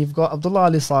Yemen, and you've got Abdullah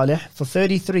Ali Saleh for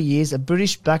 33 years, a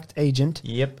British-backed agent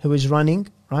Yep. who is running,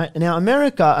 right? Now,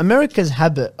 America's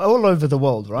habit all over the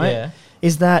world, right? Yeah.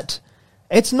 is that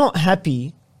it's not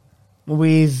happy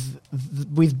with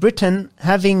Britain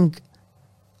having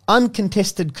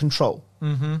uncontested control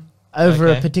over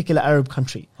a particular Arab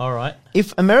country. All right.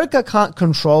 If America can't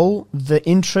control the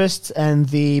interests and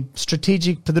the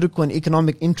strategic, political, and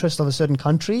economic interests of a certain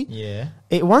country, Yeah.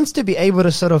 it wants to be able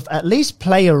to sort of at least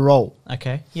play a role.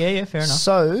 Okay. Yeah, fair enough.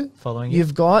 So Following you.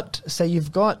 you've got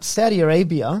Saudi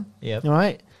Arabia, Yep.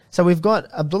 right? So we've got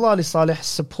Abdullah Ali Saleh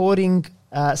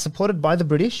supported by the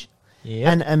British, Yep.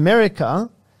 and America,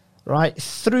 right,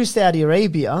 through Saudi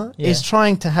Arabia, Yeah. is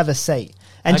trying to have a say.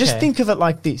 And just Okay. think of it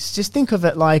like this. Just think of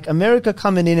it like America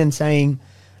coming in and saying,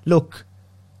 look,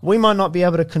 we might not be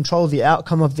able to control the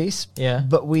outcome of this, Yeah.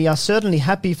 but we are certainly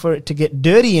happy for it to get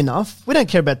dirty enough. We don't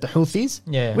care about the Houthis.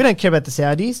 Yeah. We don't care about the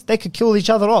Saudis. They could kill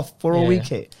each other off for all we Yeah.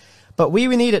 care. But we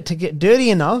need it to get dirty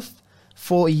enough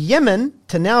for Yemen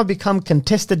to now become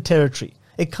contested territory.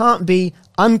 It can't be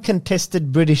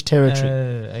uncontested British territory.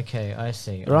 Okay, I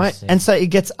see. I Right? see. And so it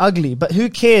gets ugly. But who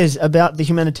cares about the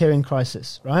humanitarian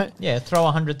crisis, right? yeah, throw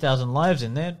 100,000 lives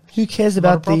in there. Who cares Not a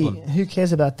about problem. who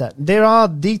cares about that? There are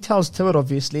details to it,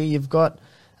 obviously. You've got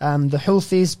the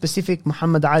Houthis, specific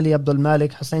Muhammad Ali, Abdul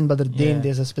Malik, Hussein Badruddin. Yeah.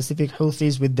 There's a specific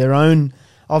Houthis with their own,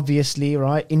 obviously,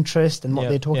 right, interest and what Yep,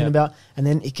 they're talking yep. about. And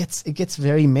then it gets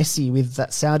very messy with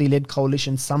that Saudi-led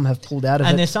coalition. Some have pulled out of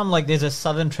And it. there's a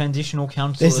Southern Transitional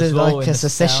Council This as is well. like in a the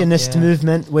secessionist south, yeah.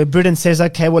 movement where Britain says,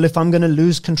 okay, well, if I'm going to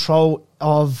lose control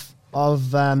of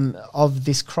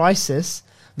this crisis,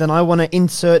 then I want to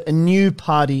insert a new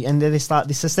party, and then they start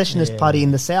the secessionist Yeah. party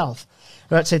in the south.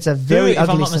 Right, so it's a Who, very if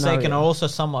ugly I'm not scenario. mistaken, are also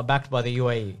somewhat backed by the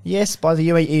UAE, Yes, by the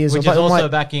UAE as which well. is also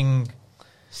But backing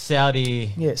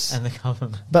Saudi Yes. and the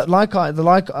government. But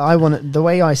the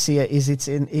way I see it is it's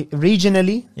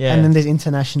regionally, Yeah. and then there's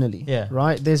internationally. Yeah.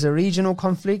 Right. There's a regional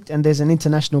conflict and there's an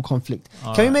international conflict.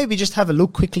 All Can we right. maybe just have a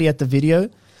look quickly at the video?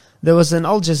 There was an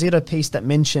Al Jazeera piece that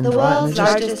mentioned The right. and world's it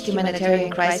just- largest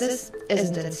humanitarian crisis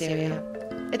isn't in Syria.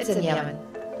 It's in Yemen.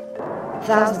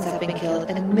 Thousands have been killed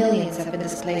and millions have been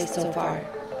displaced so far.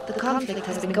 The conflict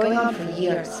has been going on for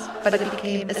years, but it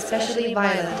became especially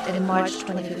violent in March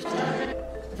 2015.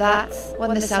 That's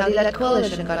when the Saudi-led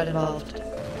coalition got involved.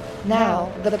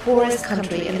 Now, the poorest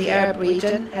country in the Arab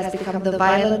region has become the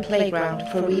violent playground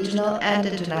for regional and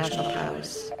international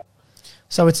powers.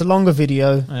 So it's a longer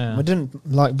video. Yeah. We didn't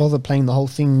bother playing the whole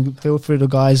thing. Feel free to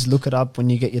guys look it up when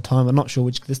you get your time. I'm not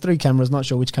sure there's 3 cameras. Not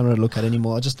sure which camera to look at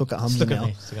anymore. I just look at Just Humvee look at now.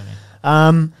 me. Just look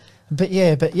at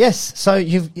me. But yes. So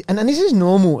and this is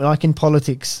normal, like in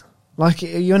politics. Like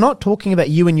you're not talking about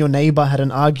you and your neighbor had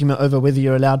an argument over whether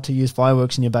you're allowed to use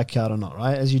fireworks in your backyard or not,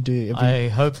 right? As you do. I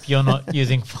hope you're not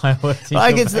using fireworks. In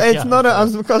like your it's backyard. not. I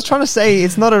was trying to say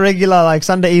it's not a regular like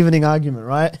Sunday evening argument,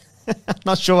 right?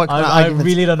 Not sure what kind of I arguments.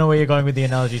 really don't know where you're going with the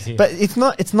analogies here. But it's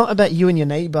not about you and your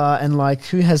neighbor and like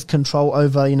who has control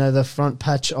over, the front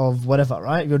patch of whatever,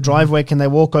 right? Your driveway, can they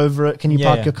walk over it? Can you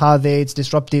Yeah. park your car there? It's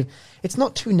disruptive. It's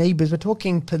not 2 neighbors. We're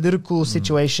talking political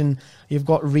situation. You've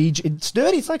got it's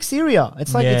dirty. It's like Syria.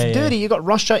 It's like Yeah, it's yeah. dirty. You've got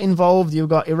Russia involved. You've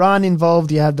got Iran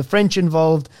involved. You have the French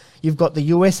involved. You've got the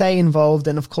USA involved.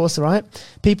 And of course, right,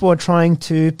 people are trying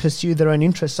to pursue their own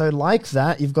interests. So like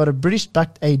that, you've got a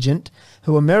British-backed agent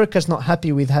who America's not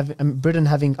happy with Britain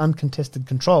having uncontested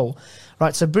control,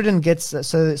 right? So Britain gets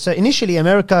so initially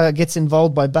America gets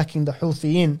involved by backing the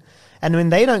Houthi in, and when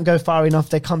they don't go far enough,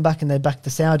 they come back and they back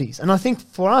the Saudis. And I think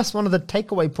for us, one of the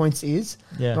takeaway points is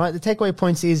Yeah. right. The takeaway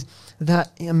points is that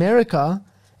America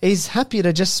is happy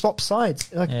to just swap sides.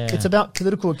 Like Yeah. it's about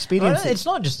political expediency. It's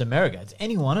not just America. It's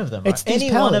any one of them. It's Right? these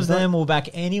Any one powers, of them will back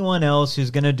anyone else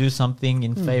who's going to do something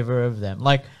in favor of them.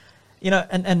 Like,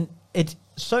 and it's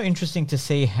so interesting to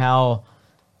see how,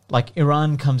 like,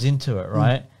 Iran comes into it,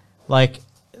 right? Like,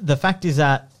 the fact is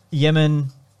that Yemen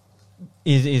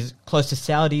is close to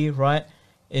Saudi, right?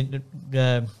 In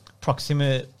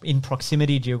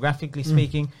proximity, geographically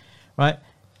speaking, right?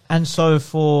 And so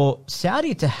for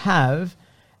Saudi to have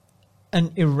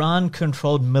an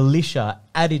Iran-controlled militia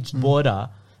at its border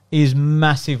is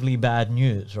massively bad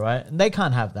news, right? And they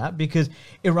can't have that because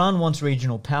Iran wants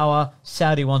regional power,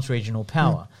 Saudi wants regional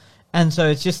power. And so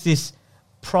it's just this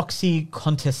proxy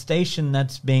contestation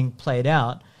that's being played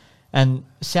out. And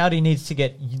Saudi needs to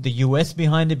get the US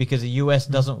behind it because the US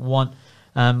doesn't want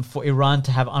for Iran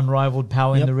to have unrivaled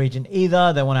power in Yep. the region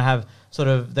either. They want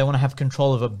to have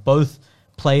control over both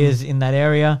players in that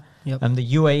area. Yep. And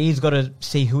the UAE's got to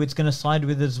see who it's going to side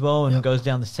with as well, and Yep. goes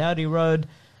down the Saudi road.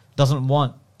 Doesn't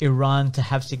want Iran to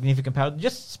have significant power.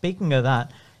 Just speaking of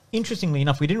that, interestingly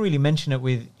enough, we didn't really mention it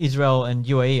with Israel and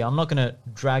UAE. I'm not going to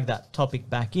drag that topic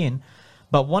back in,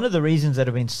 but one of the reasons that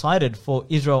have been cited for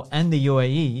Israel and the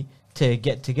UAE to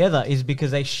get together is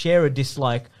because they share a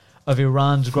dislike of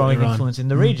Iran's growing influence in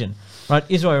the region, right?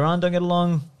 Israel, Iran don't get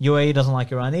along. UAE doesn't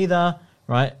like Iran either,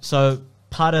 right? So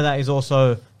part of that is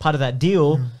also part of that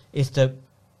deal is to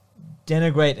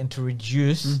denigrate and to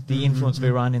reduce the influence of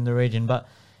Iran in the region. But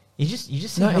you just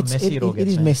see how messy it all gets. It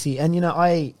is man. messy, and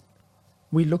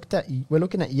we're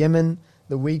looking at Yemen,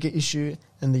 the Uyghur issue,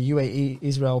 and the UAE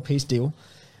Israel peace deal.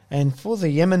 And for the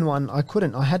Yemen one, I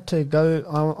had to go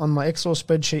on my Excel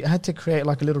spreadsheet. I had to create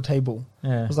like a little table.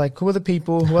 Yeah. I was like, who are the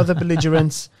people? Who are the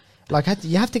belligerents?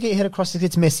 You have to get your head across it.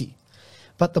 It's messy.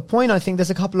 But the point, I think, there's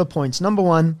a couple of points. Number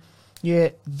one,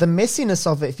 the messiness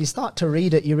of it, if you start to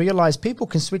read it, you realize people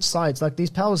can switch sides. Like these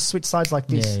powers switch sides like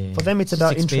this. Yeah. For them, it's Just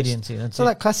about expediency, interest. that's So it.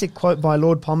 that classic quote by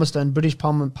Lord Palmerston, British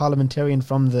parliamentarian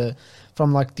from the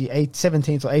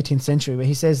 17th or 18th century, where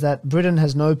he says that Britain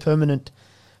has no permanent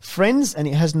friends and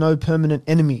it has no permanent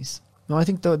enemies. No, I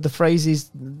think the phrase is,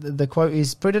 the quote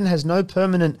is, Britain has no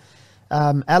permanent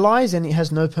allies and it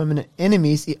has no permanent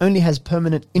enemies. It only has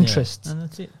permanent interests. And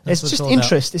that's it. It's just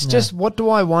interest. It's just what do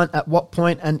I want at what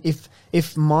point, and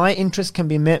if my interest can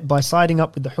be met by siding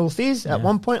up with the Houthis, at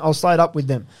one point I'll side up with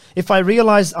them. If I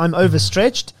realize I'm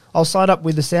overstretched, I'll side up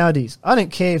with the Saudis. I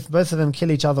don't care if both of them kill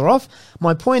each other off.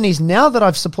 My point is, now that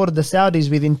I've supported the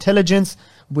Saudis with intelligence,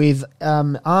 with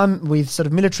with sort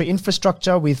of military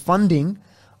infrastructure, with funding,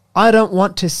 I don't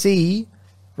want to see,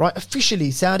 right,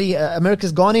 officially,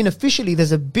 America's gone in officially.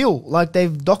 There's a bill, like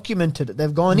they've documented it.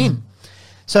 They've gone in.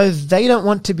 So they don't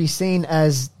want to be seen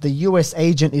as the US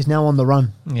agent is now on the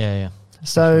run. Yeah.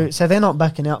 So they're not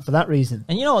backing out for that reason.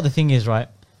 And you know what the thing is, right?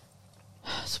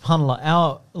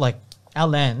 SubhanAllah, our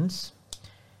lands,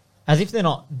 as if they're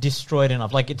not destroyed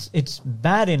enough. Like it's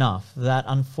bad enough that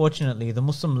unfortunately the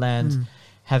Muslim lands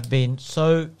have been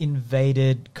so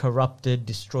invaded, corrupted,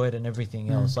 destroyed, and everything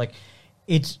else. Like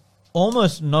it's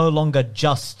almost no longer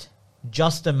just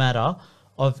a matter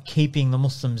of keeping the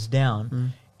Muslims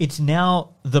down. It's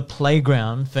now the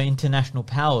playground for international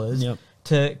powers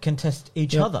to contest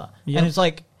each other. And it's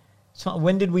like, so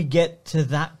when did we get to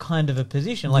that kind of a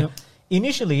position? Like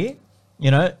initially,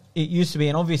 it used to be,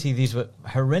 and obviously these were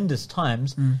horrendous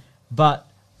times, but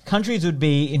countries would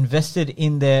be invested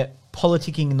in their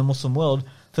politicking in the Muslim world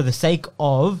for the sake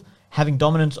of having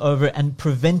dominance over it and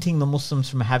preventing the Muslims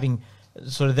from having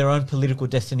sort of their own political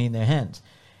destiny in their hands.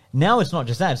 Now it's not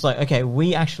just that. It's like, okay,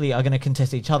 we actually are going to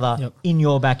contest each other in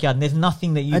your backyard, and there's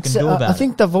nothing that you can do about it. I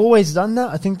think they've always done that.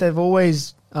 I think they've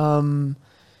always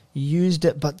used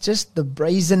it, but just the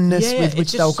brazenness with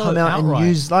which they'll come out and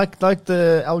use, like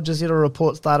the Al Jazeera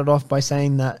report started off by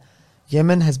saying that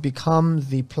Yemen has become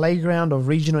the playground of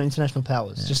regional and international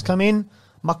powers. Just come in,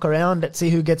 muck around, let's see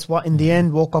who gets what in the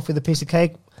end, walk off with a piece of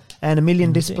cake, and 1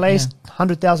 million displaced,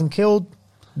 100,000 killed.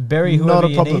 Bury whoever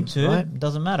you need to. Right?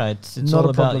 Doesn't matter. It's all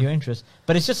about your interest.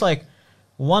 But it's just like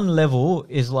one level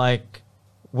is like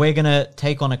we're going to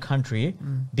take on a country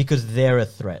because they're a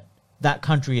threat. That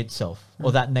country itself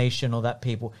or that nation or that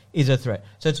people is a threat.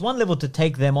 So it's one level to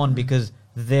take them on because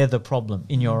they're the problem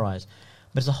in your eyes.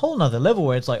 But it's a whole nother level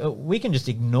where it's like, we can just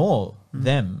ignore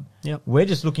them. We're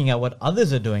just looking at what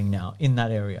others are doing now in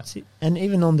that area. See, and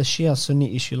even on the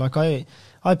Shia-Sunni issue, like I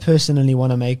personally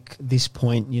want to make this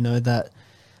point, that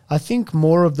I think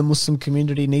more of the Muslim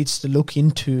community needs to look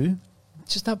into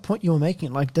just that point you were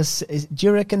making. Like, do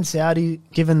you reckon Saudi,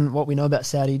 given what we know about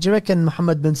Saudi, do you reckon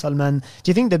Mohammed bin Salman, do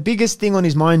you think the biggest thing on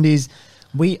his mind is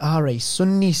we are a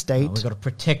Sunni state? We've got to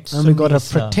protect Sunni and we've got to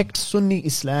Islam. protect Sunni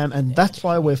Islam, and that's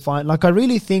why we're fighting. Like, I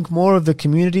really think more of the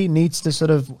community needs to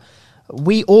sort of,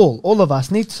 all of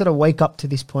us need to sort of wake up to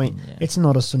this point. It's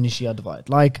not a Sunni Shia divide.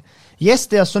 Like, yes,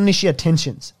 there are Sunni Shia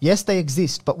tensions. Yes, they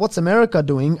exist. But what's America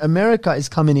doing? America is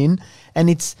coming in and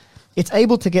it's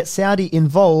able to get Saudi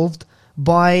involved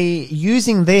by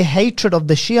using their hatred of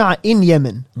the Shia in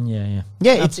Yemen. Yeah,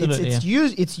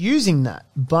 it's using that.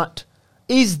 But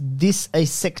is this a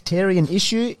sectarian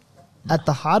issue at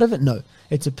the heart of it? No.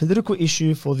 It's a political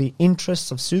issue for the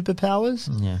interests of superpowers.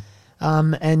 Yeah.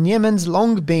 And Yemen's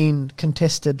long been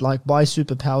contested by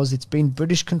superpowers. It's been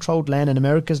British-controlled land, and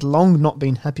America's long not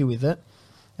been happy with it.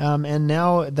 And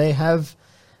now they have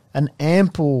an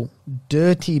ample,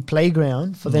 dirty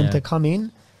playground for them to come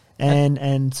in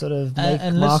and sort of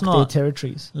mark their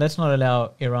territories. Let's not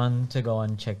allow Iran to go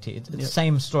unchecked here. It's the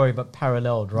same story but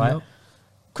paralleled, right?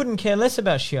 Couldn't care less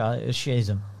about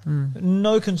Shiism.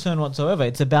 No concern whatsoever.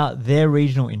 It's about their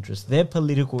regional interests, their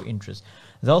political interests.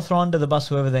 They'll throw under the bus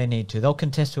whoever they need to. They'll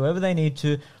contest whoever they need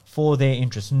to for their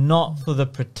interests, not for the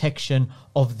protection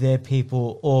of their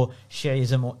people or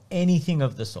Shiism or anything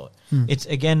of the sort. It's,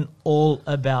 again, all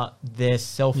about their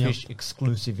selfish,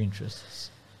 exclusive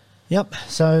interests. Yep.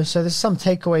 So there's some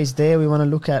takeaways there. We want to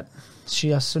look at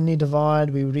Shia-Sunni divide.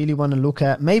 We really want to look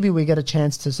at, maybe we get a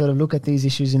chance to sort of look at these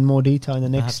issues in more detail in the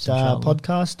next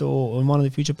podcast or in one of the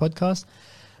future podcasts.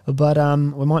 But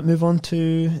we might move on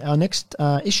to our next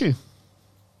issue.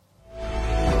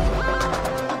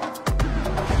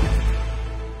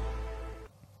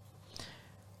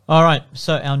 All right.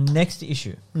 So our next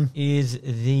issue is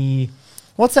the...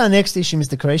 What's our next issue,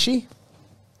 Mr. Qureshi?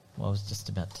 Well, I was just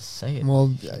about to say it.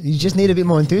 Well, you just need a bit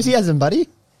more enthusiasm, buddy.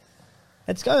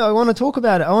 Let's go. I want to talk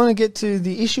about it. I want to get to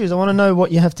the issues. I want to know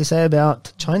what you have to say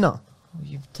about China.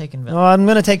 You've taken about... Oh, I'm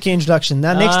going to take your introduction.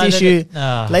 Our next issue,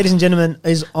 ladies and gentlemen,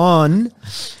 is on...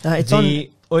 it's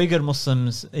the Uyghur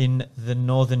Muslims in the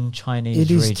northern Chinese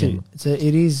region.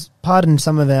 It is, pardon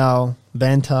some of our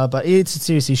banter, but it's a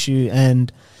serious issue.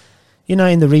 And, you know,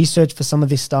 in the research for some of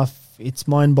this stuff, it's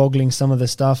mind-boggling, some of the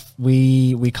stuff.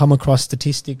 We come across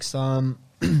statistics, and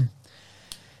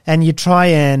you try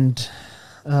and...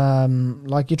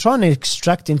 you're trying to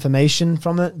extract information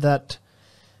from it that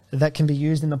can be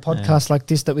used in a podcast like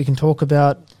this that we can talk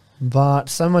about, but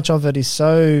so much of it is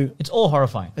it's all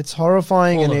horrifying. It's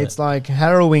horrifying, all and it's like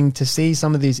harrowing to see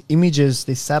some of these images,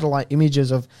 these satellite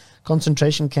images of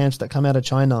concentration camps that come out of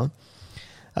China.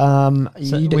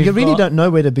 You really don't know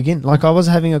where to begin. Like, I was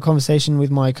having a conversation with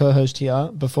my co-host here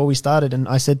before we started, and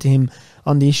I said to him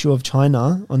on the issue of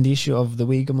China, on the issue of the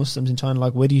Uyghur Muslims in China,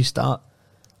 like, where do you start?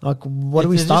 Like, what do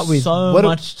we start with? So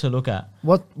much to look at.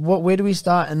 Where do we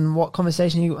start, and what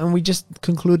conversation? And we just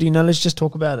concluded, let's just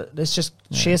talk about it. Let's just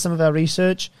share some of our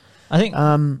research. I think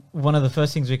one of the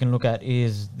first things we can look at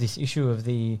is this issue of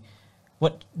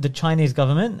what the Chinese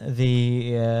government,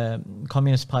 the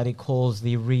Communist Party, calls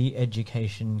the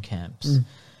re-education camps.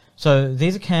 So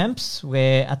these are camps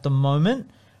where, at the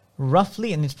moment,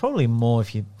 roughly, and it's probably more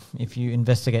if you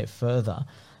investigate further,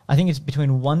 I think it's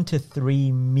between 1 to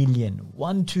 3 million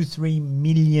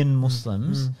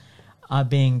Muslims are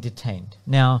being detained.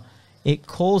 Now, it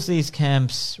calls these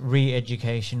camps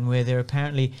re-education, where they're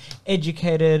apparently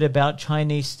educated about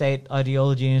Chinese state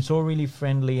ideology, and it's all really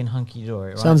friendly and hunky-dory,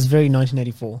 right? Sounds very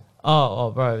 1984.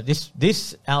 Oh, bro,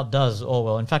 this outdoes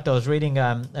Orwell. In fact, I was reading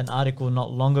an article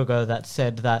not long ago that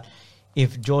said that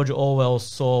if George Orwell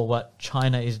saw what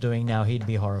China is doing now, he'd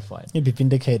be horrified. He'd be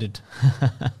vindicated.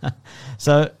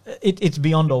 So it's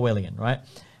beyond Orwellian, right?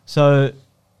 So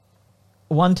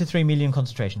 1 to 3 million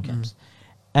concentration camps.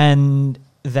 And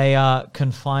they are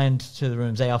confined to the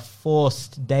rooms. They are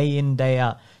forced day in, day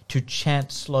out to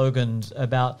chant slogans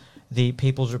about the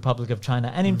People's Republic of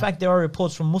China. And in fact, there are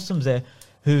reports from Muslims there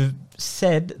who've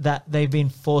said that they've been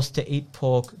forced to eat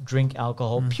pork, drink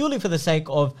alcohol, purely for the sake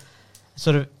of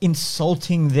sort of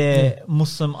insulting their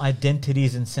Muslim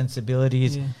identities and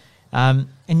sensibilities. And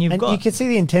you can see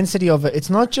the intensity of it. It's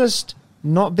not just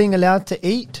not being allowed to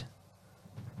eat.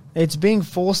 It's being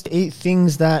forced to eat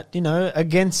things that,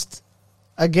 against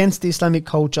the Islamic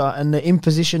culture and the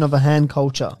imposition of a Han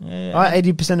culture. Right?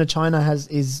 80% of China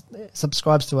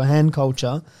subscribes to a Han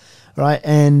culture, right?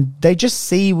 And they just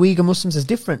see Uyghur Muslims as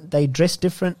different. They dress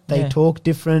different. They talk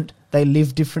different. They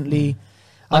live differently.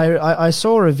 I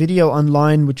saw a video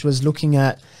online which was looking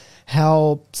at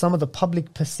how some of the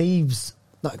public perceives,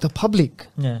 like the public.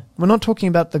 We're not talking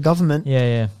about the government.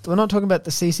 We're not talking about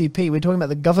the CCP. We're talking about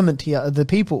the government here, the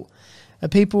people.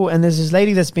 And there's this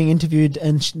lady that's being interviewed,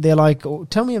 and they're like,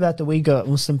 tell me about the Uyghur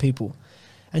Muslim people.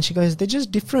 And she goes, they're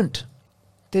just different.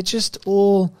 They're just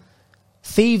all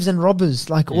thieves and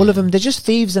robbers. Like all of them, they're just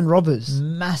thieves and robbers.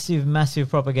 Massive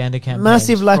propaganda campaign.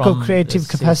 Massive lack of creative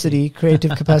capacity.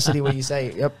 Creative capacity where you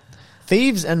say, yep,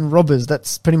 thieves and robbers.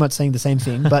 That's pretty much saying the same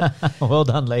thing. But well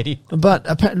done, lady.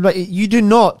 But you do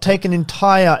not take an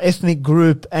entire ethnic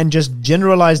group and just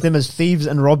generalize them as thieves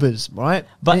and robbers, right?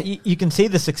 But you can see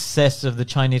the success of the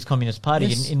Chinese Communist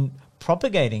Party in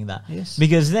propagating that.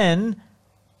 Because then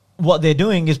what they're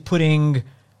doing is putting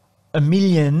 1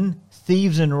 million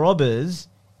thieves and robbers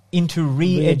into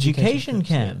re-education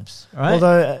camps, right?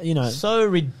 Although, so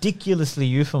ridiculously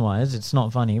euphemized, it's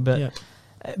not funny, but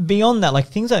beyond that, like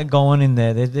things that go on in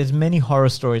there's many horror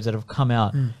stories that have come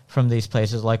out from these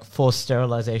places, like forced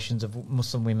sterilizations of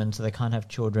Muslim women so they can't have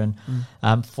children,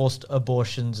 forced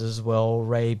abortions as well,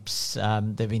 rapes,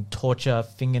 there've been torture,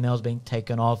 fingernails being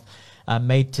taken off,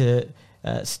 made to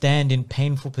stand in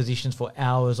painful positions for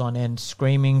hours on end,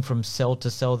 screaming from cell to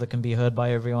cell that can be heard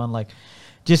by everyone, like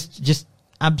just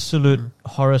absolute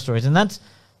horror stories. And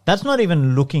that's not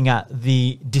even looking at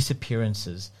the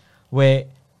disappearances, where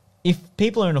if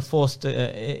people are in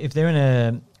if they're in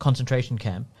a concentration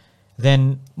camp,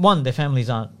 then one, their families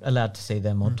aren't allowed to see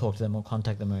them or talk to them or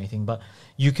contact them or anything, but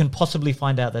you can possibly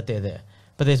find out that they're there.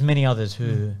 But there's many others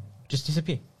who just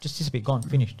disappear, gone,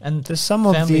 finished. And There's some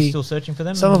of families the still searching for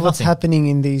them. some and of what's nothing. happening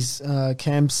in these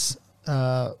camps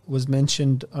was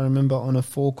mentioned, I remember, on a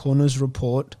Four Corners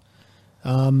report.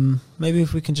 Maybe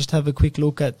if we can just have a quick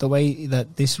look at the way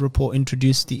that this report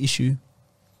introduced the issue.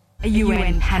 A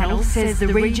UN panel says the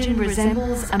region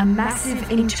resembles a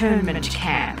massive internment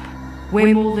camp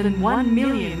where more than 1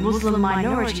 million Muslim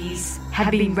minorities have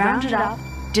been rounded up,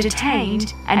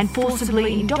 detained and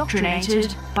forcibly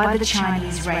indoctrinated by the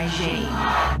Chinese regime.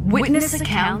 Witness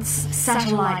accounts,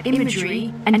 satellite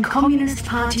imagery and Communist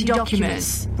Party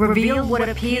documents reveal what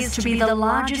appears to be the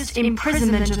largest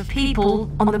imprisonment of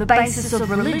people on the basis of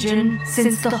religion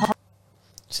since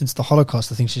the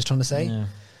Holocaust, I think she's trying to say.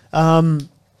 Yeah.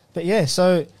 But yeah,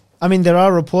 so, I mean, there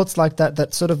are reports like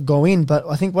that sort of go in, but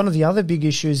I think one of the other big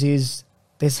issues is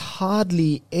there's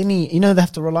hardly any, they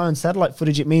have to rely on satellite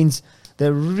footage. It means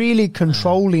they're really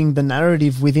controlling the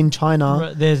narrative within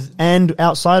China and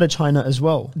outside of China as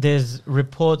well. There's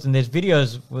reports and there's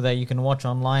videos that you can watch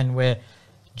online where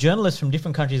journalists from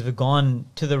different countries have gone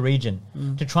to the region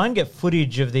to try and get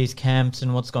footage of these camps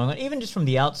and what's going on, even just from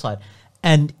the outside.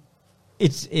 And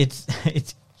it's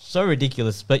so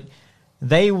ridiculous, but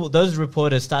those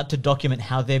reporters start to document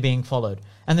how they're being followed.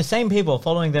 And the same people are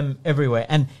following them everywhere.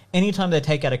 And anytime they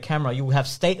take out a camera, you will have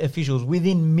state officials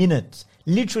within minutes,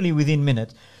 literally within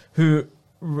minutes, who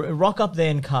rock up there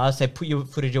in cars, say, put your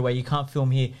footage away, you can't film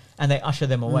here, and they usher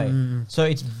them away. So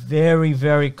it's very,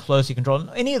 very closely controlled.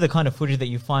 Any of the kind of footage that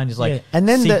you find is like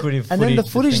secretive footage. And then the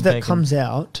footage that taken. comes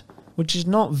out, which is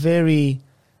not very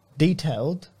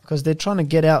detailed, because they're trying to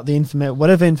get out the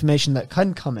whatever information that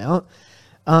can come out.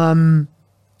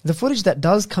 The footage that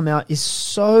does come out is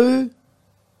so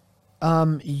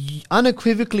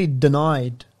unequivocally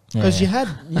denied, because you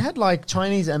had like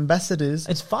Chinese ambassadors.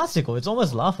 It's farcical. It's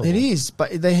almost laughable. It is,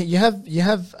 but you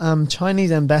have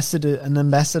Chinese an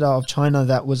ambassador of China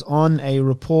that was on a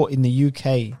report in the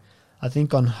UK, I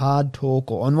think on Hard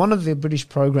Talk or on one of the British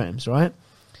programs, right?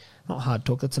 Not Hard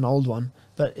Talk, that's an old one,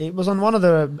 but it was on one of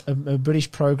the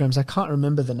British programs. I can't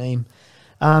remember the name.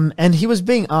 And he was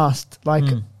being asked, like,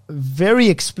 very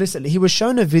explicitly. He was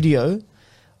shown a video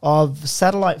of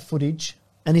satellite footage,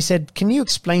 and he said, "Can you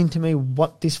explain to me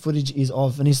what this footage is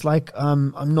of?" And he's like,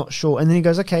 "I'm not sure." And then he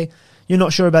goes, "Okay, you're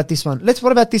not sure about this one.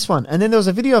 What about this one?" And then there was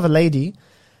a video of a lady,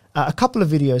 a couple of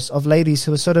videos of ladies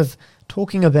who were sort of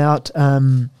talking about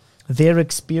their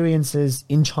experiences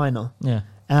in China. Yeah.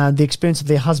 The experience of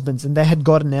their husbands, and they had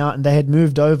gotten out and they had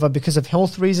moved over because of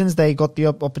health reasons. They got the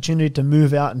opportunity to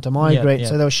move out and to migrate.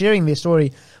 So they were sharing their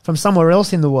story from somewhere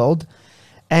else in the world.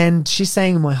 And she's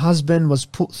saying, my husband was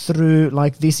put through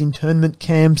like these internment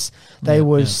camps. They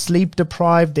were sleep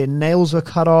deprived. Their nails were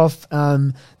cut off.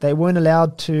 They weren't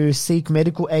allowed to seek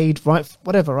medical aid, right?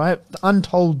 Whatever, right?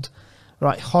 Untold,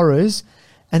 right, horrors.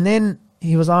 And then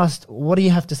he was asked, what do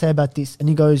you have to say about this? And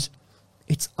he goes,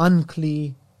 it's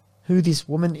unclear who this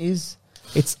woman is.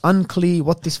 It's unclear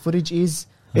what this footage is.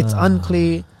 It's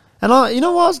unclear. And I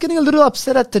was getting a little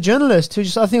upset at the journalist who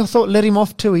I thought let him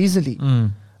off too easily.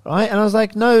 Right? And I was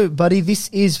like, no, buddy, this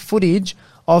is footage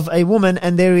of a woman,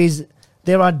 and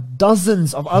there are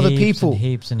dozens of other people.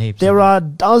 Heaps and heaps. There are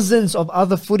dozens of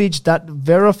other footage that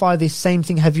verify this same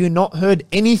thing. Have you not heard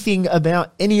anything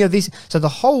about any of this? So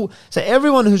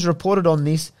everyone who's reported on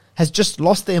this has just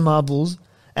lost their marbles.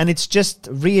 And it's just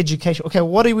re-education. Okay,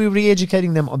 what are we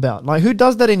re-educating them about? Like, who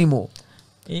does that anymore?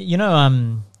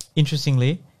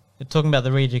 Interestingly, talking about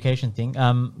the re-education thing,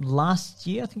 last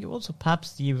year, I think it was, or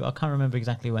perhaps the year, I can't remember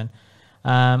exactly when.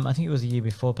 I think it was the year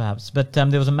before, perhaps. But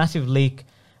there was a massive leak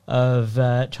of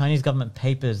Chinese government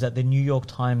papers that the New York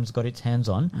Times got its hands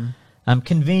on.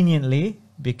 Conveniently,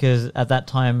 because at that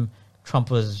time, Trump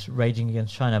was raging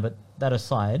against China. But that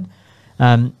aside,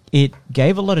 it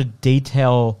gave a lot of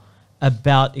detail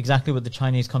about exactly what the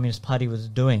Chinese Communist Party was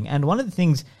doing. And one of the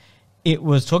things it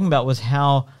was talking about was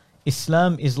how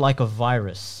Islam is like a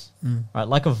virus, right?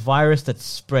 Like a virus that's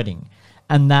spreading.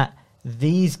 And that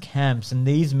these camps and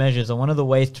these measures are one of the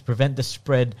ways to prevent the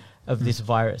spread of this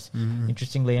virus.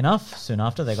 Interestingly enough, soon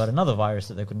after, they got another virus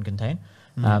that they couldn't contain,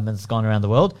 and it's gone around the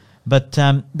world. But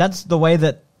that's the way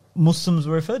that Muslims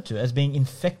were referred to, as being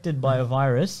infected by a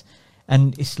virus.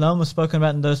 And Islam was spoken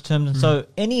about in those terms. And so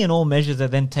any and all measures are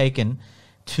then taken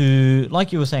to,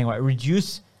 like you were saying, right,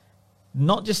 reduce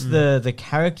not just the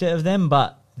character of them,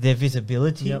 but their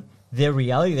visibility, their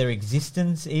reality, their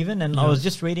existence even. And I was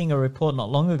just reading a report not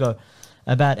long ago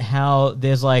about how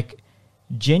there's like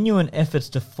genuine efforts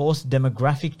to force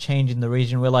demographic change in the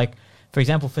region where, like, for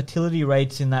example, fertility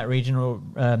rates in that region or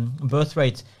birth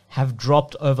rates have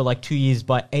dropped over like 2 years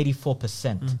by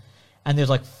 84%. And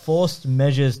there's like forced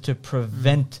measures to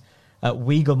prevent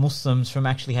Uyghur Muslims from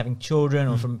actually having children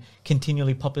or from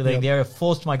continually populating the area,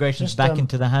 forced migrations back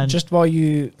into the Han. Just while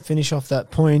you finish off that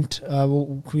point,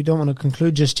 we don't want to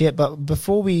conclude just yet, but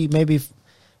before we maybe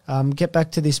get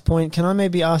back to this point, can I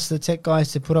maybe ask the tech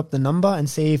guys to put up the number and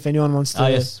see if anyone wants to...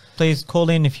 yes, please call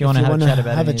in if you want to have a chat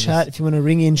about it. If you want to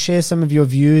ring in, share some of your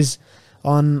views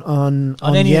on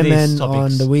Yemen,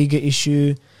 on the Uyghur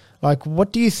issue. Like,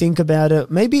 what do you think about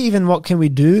it? Maybe even what can we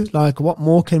do? Like, what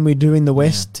more can we do in the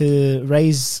West to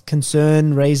raise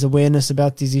concern, raise awareness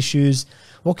about these issues?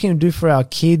 What can we do for our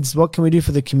kids? What can we do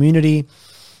for the community?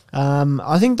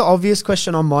 I think the obvious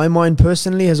question on my mind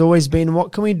personally has always been,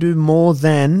 what can we do more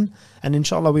than, and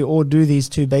inshallah we all do these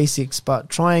two basics, but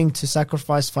trying to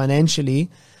sacrifice financially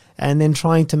and then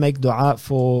trying to make dua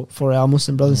for our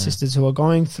Muslim brothers and sisters who are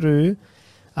going through,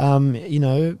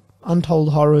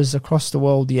 untold horrors across the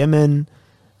world, Yemen,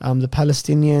 the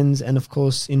Palestinians, and of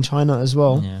course in China as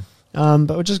well. Yeah.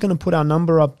 But we're just going to put our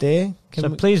number up there.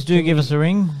 Please do give us a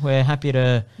ring. We're happy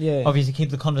to obviously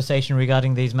keep the conversation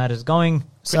regarding these matters going.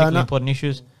 Critically important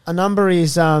issues. A number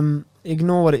is,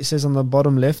 ignore what it says on the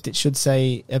bottom left. It should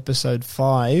say episode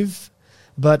 5.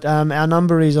 But our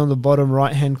number is on the bottom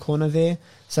right-hand corner there.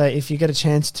 So if you get a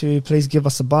chance to, please give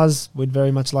us a buzz. We'd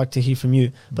very much like to hear from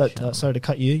you. But sorry to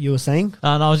cut you. You were saying? No,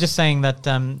 I was just saying that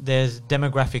there's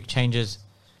demographic changes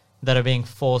that are being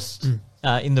forced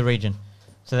in the region.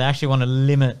 So they actually want to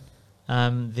limit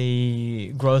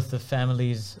the growth of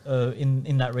families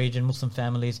in that region, Muslim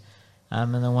families,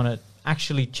 and they want to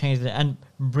actually change that and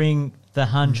bring the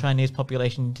Han Chinese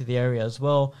population into the area as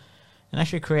well, and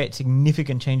actually create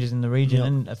significant changes in the region.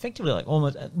 And effectively, like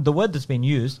almost the word that's been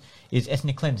used is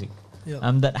ethnic cleansing.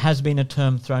 That has been a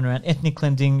term thrown around. Ethnic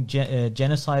cleansing,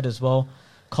 genocide as well,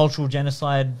 cultural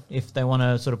genocide, if they want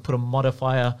to sort of put a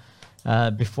modifier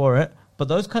before it. But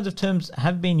those kinds of terms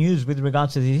have been used with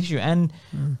regards to this issue, and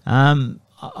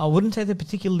I wouldn't say they're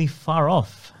particularly far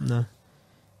off. No.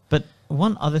 But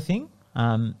one other thing,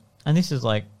 and this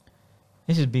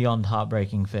is beyond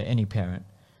heartbreaking for any parent,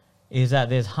 is that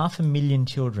there's 500,000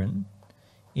 children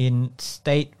in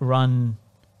state-run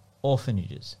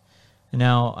orphanages.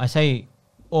 Now, I say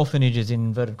orphanages in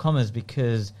inverted commas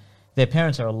because their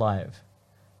parents are alive,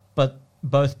 but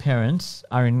both parents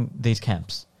are in these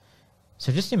camps.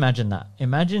 So just imagine that.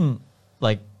 Imagine,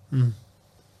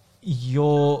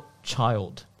 your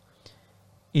child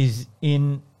is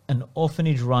in an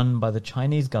orphanage run by the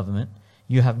Chinese government.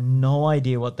 You have no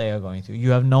idea what they are going through. You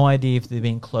have no idea if they're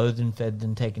being clothed and fed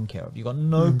and taken care of. You've got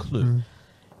no clue.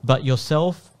 But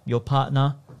yourself, your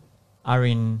partner, are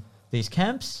in these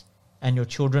camps, and your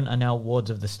children are now wards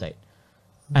of the state.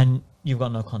 And you've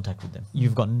got no contact with them.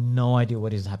 You've got no idea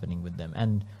what is happening with them.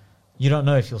 And you don't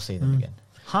know if you'll see them again.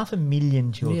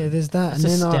 500,000 children. Yeah, there's that. That's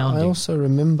and then astounding. I also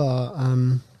remember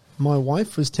my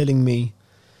wife was telling me,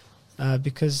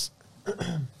 because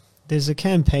there's a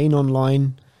campaign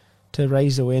online to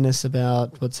raise awareness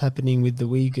about what's happening with the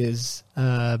Uyghurs.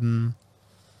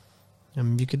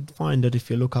 You could find it if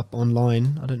you look up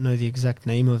online. I don't know the exact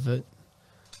name of it.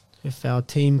 If our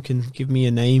team can give me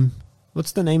a name.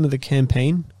 What's the name of the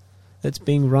campaign that's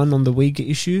being run on the Uyghur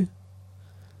issue?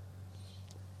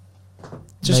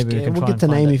 Just we'll get the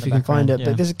name if you can find it.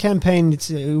 But there's a campaign. It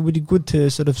would be good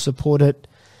to sort of support it,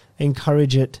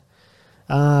 encourage it.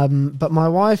 But my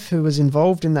wife, who was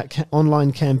involved in that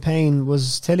online campaign,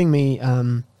 was telling me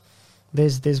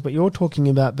there's what you're talking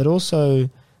about, but also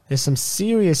there's some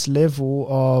serious level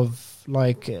of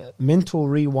mental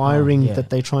rewiring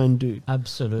that they try and do.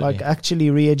 Absolutely. Like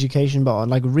actually re-education, but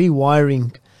like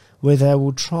rewiring, where they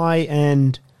will try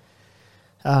and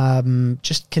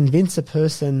just convince a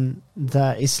person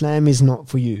that Islam is not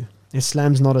for you.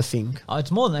 Islam's not a thing.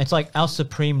 It's more than it's like our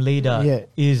supreme leader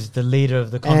is the leader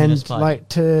of the Communist Party. Like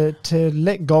to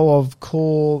let go of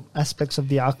core aspects of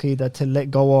the Aqidah, to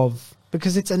let go of,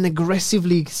 because it's an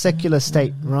aggressively secular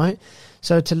state, right?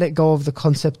 So to let go of the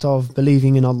concept of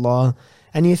believing in Allah,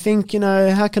 and you think,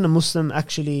 how can a Muslim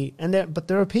actually? But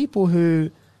there are people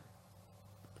who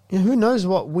knows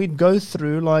what we'd go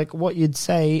through, like what you'd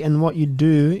say and what you'd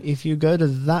do if you go to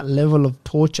that level of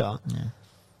torture. Yeah.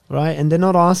 Right, and they're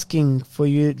not asking for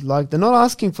you, they're not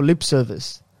asking for lip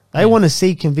service. They want to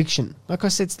see conviction. Like I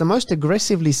said, it's the most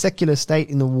aggressively secular state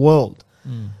in the world.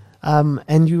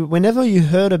 And whenever you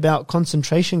heard about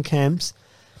concentration camps,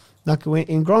 like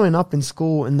in growing up in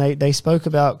school, and they spoke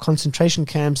about concentration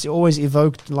camps, it always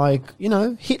evoked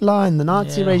Hitler and the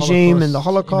Nazi regime and the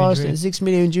Holocaust, imagery. And 6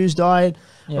 million Jews died,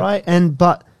 right?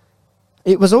 But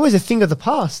it was always a thing of the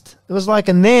past. It was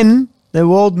and then the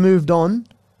world moved on.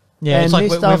 Yeah, And it's like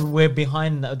this stuff- we're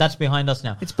behind. That's behind us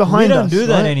now. It's behind We don't us, do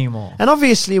that right? anymore. And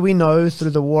obviously, we know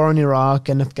through the war in Iraq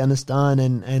and Afghanistan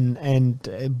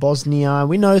and Bosnia,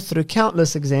 we know through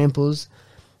countless examples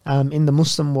in the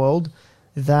Muslim world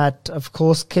that, of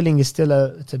course, killing is still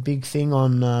it's a big thing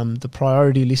on the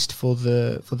priority list for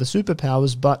the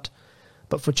superpowers. But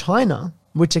for China,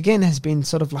 which again has been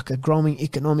sort of like a growing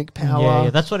economic power, Yeah,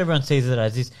 that's what everyone sees it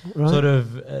as. Is Right. sort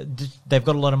of they've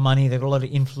got a lot of money, they've got a lot of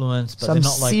influence, but some they're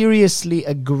not like seriously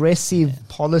aggressive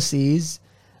policies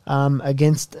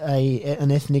against an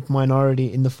ethnic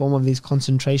minority in the form of these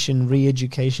concentration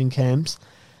re-education camps.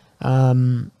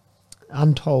 Absolutely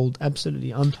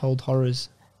untold horrors.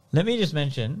 Let me just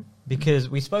mention, because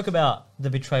we spoke about the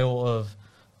betrayal of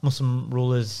Muslim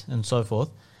rulers and so forth.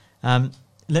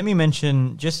 Let me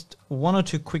mention just one or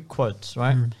two quick quotes,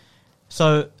 right?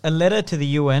 So, a letter to the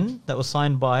UN that was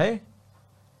signed by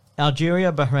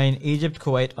Algeria, Bahrain, Egypt,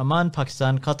 Kuwait, Oman,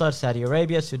 Pakistan, Qatar, Saudi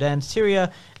Arabia, Sudan,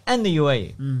 Syria, and the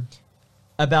UAE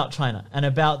about China and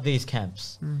about these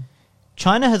camps.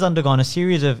 China has undergone a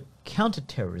series of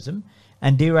counter-terrorism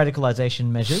and de-radicalization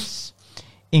measures,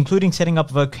 including setting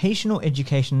up vocational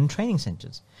education and training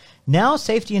centers. Now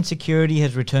safety and security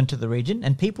has returned to the region,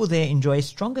 and people there enjoy a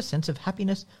stronger sense of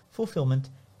happiness, fulfillment,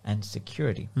 and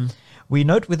security. We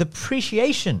note with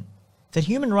appreciation that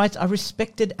human rights are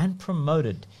respected and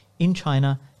promoted in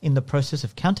China in the process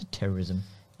of counter-terrorism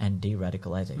and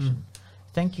de-radicalization.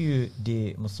 Thank you,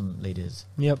 dear Muslim leaders,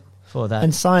 Yep. for that.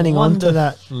 And signing on to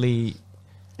that. wonderfully-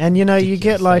 And you Ridiculous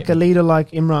get like a statement. leader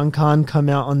like Imran Khan come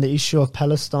out on the issue of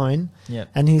Palestine, Yep.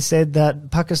 and he said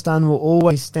that Pakistan will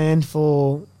always stand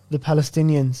for the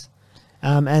Palestinians,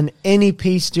 and any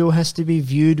peace deal has to be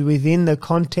viewed within the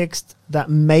context that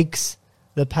makes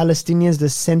the Palestinians the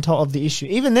center of the issue.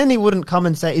 Even then, he wouldn't come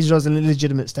and say Israel's an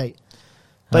illegitimate state.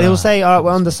 But he'll say, all right,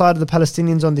 we're on the side of the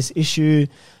Palestinians on this issue,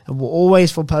 and we're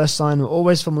always for Palestine, we're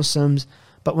always for Muslims.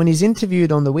 But when he's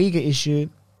interviewed on the Uyghur issue,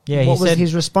 Yeah, what he was said,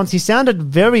 his response? He sounded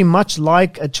very much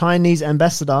like a Chinese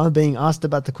ambassador being asked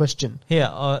about the question.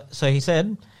 so he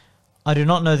said, I do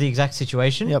not know the exact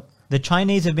situation. Yep. The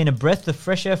Chinese have been a breath of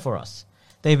fresh air for us.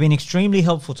 They've been extremely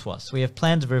helpful to us. We have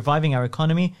plans of reviving our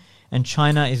economy, and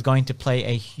China is going to play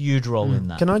a huge role in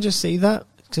that. Can I just see that?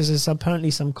 Because there's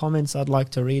apparently some comments I'd like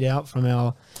to read out from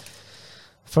our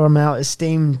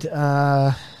esteemed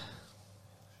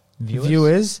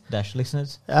viewers. Dash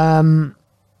listeners.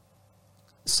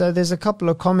 So there's a couple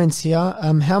of comments here.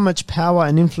 How much power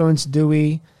and influence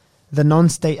do the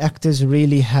non-state actors,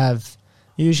 really have?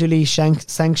 Usually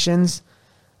sanctions,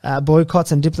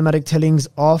 boycotts and diplomatic tellings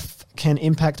off can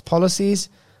impact policies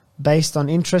based on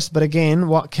interest. But again,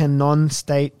 what can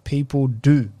non-state people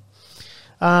do?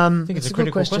 I think it's a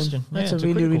good critical question. That's Yeah, a it's a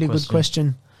really, critical really good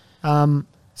question.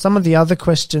 Some of the other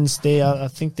questions there, I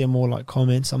think they're more like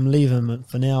comments. I'm leaving them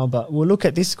for now, but we'll look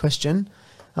at this question.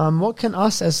 What can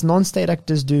us as non-state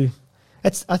actors do?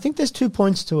 I think there's 2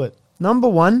 points to it. Number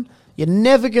one, you're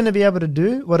never going to be able to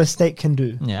do what a state can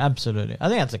do. Yeah, absolutely. I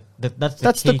think that's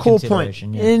That's key the core point.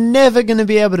 consideration, yeah. You're never going to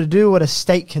be able to do what a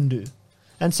state can do.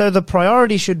 And so the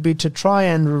priority should be to try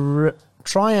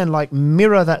and like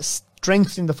mirror that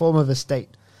strength in the form of a state.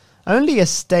 Only a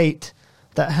state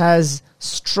that has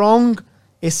strong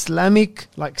Islamic,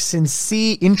 like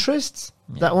sincere interests,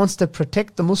 that wants to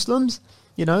protect the Muslims,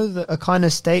 a kind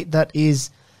of state that is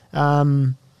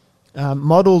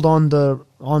modeled on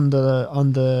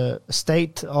the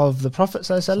state of the Prophet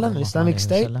ﷺ, Islamic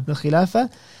state, the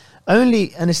Khilafah.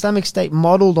 Only an Islamic state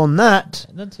modeled on that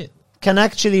That's it. can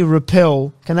actually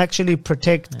repel, can actually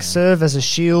protect, serve as a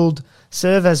shield,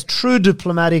 serve as true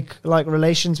diplomatic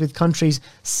relations with countries,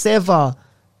 sever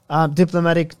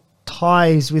diplomatic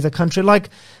ties with a country. Like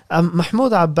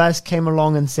Mahmoud Abbas came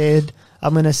along and said,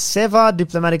 I'm going to sever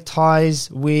diplomatic ties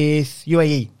with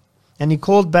UAE. And he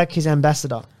called back his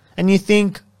ambassador. And you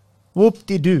think,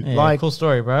 whoop-de-doo. Yeah, cool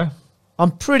story, bro.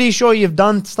 I'm pretty sure you've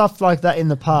done stuff like that in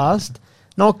the past.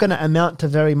 Not going to amount to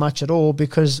very much at all,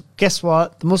 because guess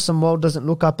what? The Muslim world doesn't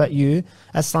look up at you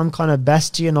as some kind of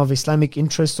bastion of Islamic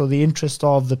interest or the interest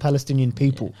of the Palestinian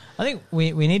people. I think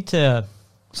we need to...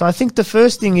 So I think the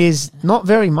first thing is not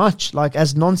very much,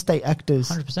 as non-state actors.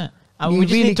 100%. You We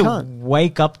just really need to can't.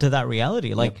 wake up to that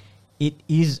reality. It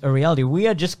is a reality. We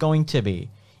are just going to be,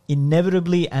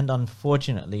 inevitably and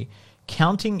unfortunately,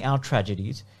 counting our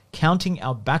tragedies, counting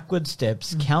our backward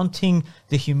steps, counting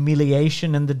the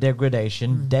humiliation and the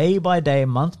degradation day by day,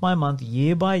 month by month,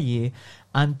 year by year,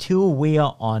 until we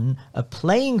are on a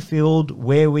playing field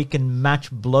where we can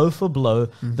match blow for blow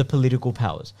the political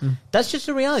powers. That's just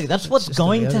a reality. That's what's just a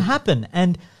going to reality. happen.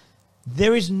 And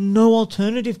there is no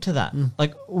alternative to that.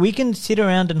 Like, we can sit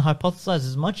around and hypothesize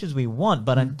as much as we want,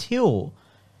 but until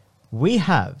we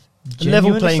have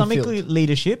level genuine playing Islamic field.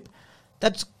 leadership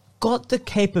that's got the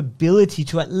capability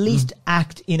to at least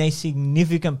act in a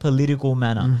significant political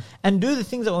manner and do the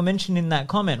things that were mentioned in that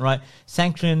comment, right?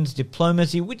 Sanctions,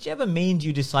 diplomacy, whichever means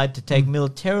you decide to take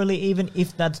militarily, even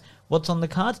if that's what's on the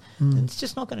cards, it's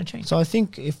just not going to change. So I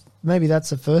think if maybe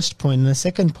that's the first point, and the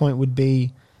second point would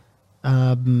be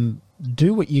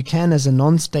do what you can as a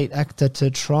non-state actor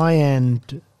to try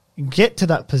and get to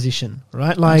that position,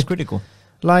 right? It's critical.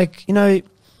 Like, you know,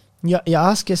 you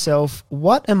ask yourself,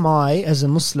 what am I as a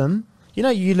Muslim? You know,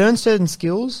 you learn certain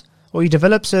skills or you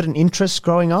develop certain interests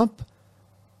growing up,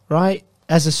 right?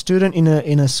 As a student in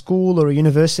a school or a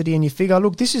university, and you figure,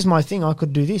 look, this is my thing. I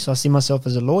could do this. I see myself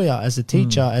as a lawyer, as a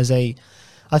teacher,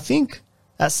 I think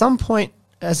at some point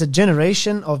as a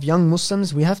generation of young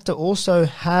Muslims, we have to also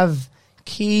have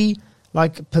key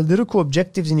political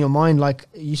objectives in your mind. Like,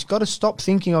 you've got to stop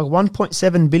thinking like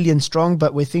 1.7 billion strong,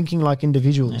 but we're thinking like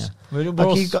individuals.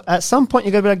 Yeah. At some point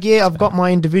you've got to be like, yeah, I've got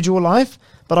my individual life,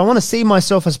 but I want to see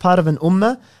myself as part of an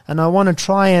ummah, and I want to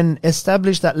try and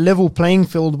establish that level playing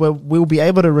field where we'll be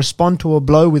able to respond to a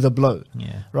blow with a blow,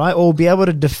 right? Or be able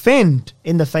to defend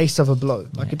in the face of a blow.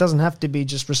 Like, it doesn't have to be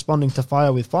just responding to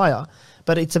fire with fire,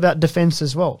 but it's about defense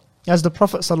as well. As the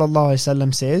Prophet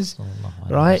ﷺ says,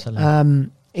 right?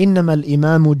 إِنَّمَا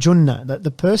الْإِمَامُ جُنَّةٌ, that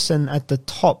the person at the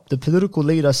top, the political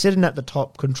leader sitting at the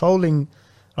top, controlling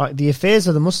the affairs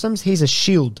of the Muslims, he's a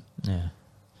shield,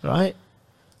 right?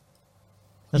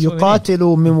 يُقَاتِلُ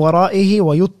مِنْ وَرَائِهِ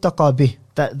وَيُتَّقَى بِهِ,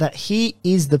 that he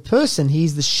is the person,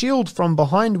 he's the shield from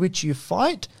behind which you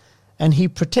fight, and he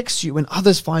protects you when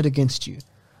others fight against you,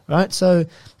 right? So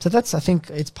that's, I think,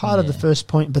 it's part of the first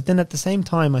point, but then at the same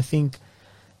time, I think,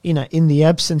 you know, in the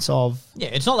absence of... Yeah,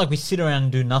 it's not like we sit around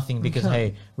and do nothing because,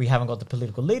 hey, we haven't got the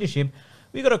political leadership.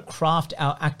 We've got to craft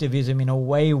our activism in a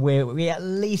way where we at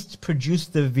least produce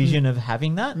the vision of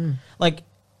having that. Like,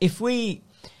 if we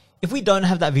don't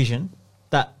have that vision,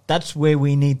 that's where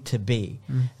we need to be,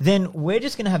 then we're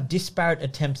just going to have disparate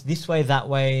attempts this way, that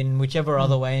way, and whichever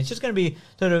other way. And it's just going to be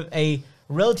sort of a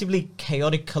relatively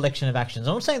chaotic collection of actions.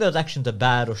 I'm not saying those actions are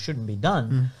bad or shouldn't be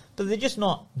done, but they're just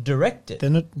not directed. They're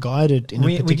not guided in a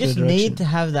particular We just direction. need to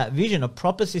have that vision, a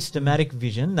proper systematic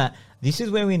vision that this is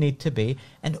where we need to be,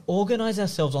 and organize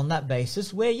ourselves on that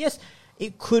basis where, yes,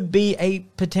 it could be a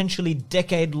potentially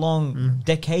decades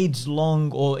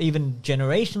long, or even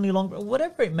generationally long,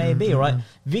 whatever it may be, right?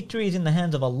 Victory is in the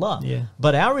hands of Allah. Yeah.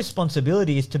 But our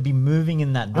responsibility is to be moving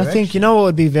in that direction. I think, you know what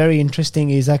would be very interesting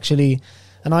is actually...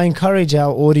 And I encourage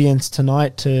our audience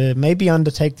tonight to maybe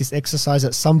undertake this exercise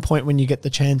at some point when you get the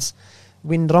chance.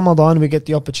 When Ramadan, we get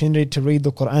the opportunity to read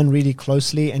the Quran really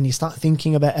closely, and you start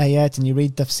thinking about ayat and you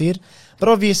read tafsir. But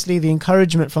obviously the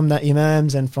encouragement from the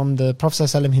imams and from the Prophet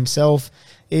ﷺ himself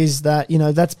is that, you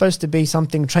know, that's supposed to be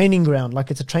something training ground. Like,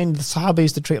 it's a training. The Sahaba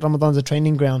used to treat Ramadan as a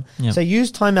training ground. Yep. So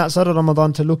use time outside of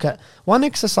Ramadan to look at. One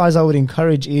exercise I would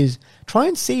encourage is try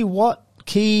and see what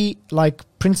key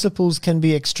principles can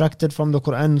be extracted from the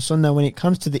Quran and Sunnah when it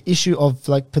comes to the issue of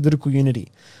political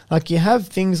unity. Like, you have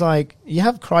things like, you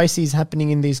have crises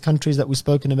happening in these countries that we've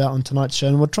spoken about on tonight's show,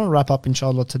 and we'll try and wrap up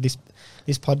inshallah to this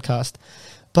podcast.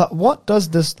 But what does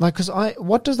this,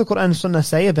 what does the Quran and Sunnah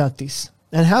say about this?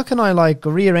 And how can I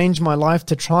rearrange my life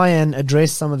to try and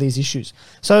address some of these issues?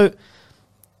 So,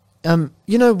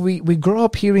 you know, we grow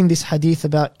up hearing this hadith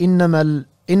about innama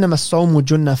as-sawmu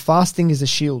junnah, fasting is a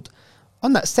shield.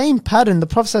 On that same pattern, the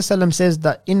Prophet ﷺ says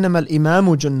that innama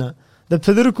al-imamu junnah, the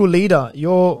political leader,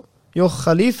 your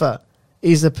khalifa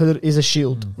is a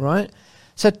shield, right?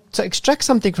 So to extract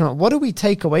something from it, what do we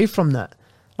take away from that?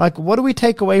 What do we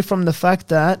take away from the fact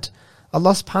that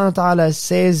Allah subhanahu wa ta'ala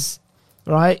says,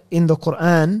 right, in the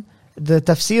Quran, the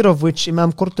tafsir of which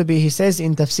Imam Qurtubi, he says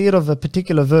in tafsir of a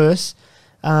particular verse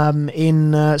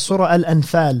in Surah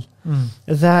Al-Anfal,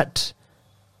 that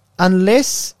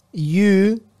unless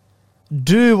you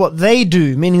do what they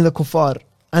do, meaning the kuffar,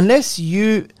 unless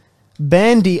you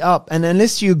bandy up and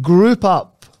unless you group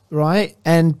up, right,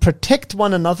 and protect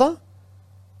one another,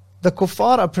 the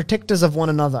kuffar are protectors of one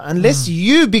another. Unless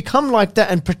you become like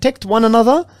that and protect one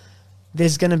another,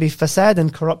 there's going to be fasad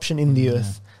and corruption in the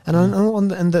earth. And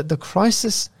the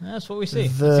crisis, that's what we see.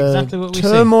 The that's exactly what we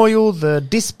turmoil, the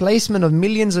displacement of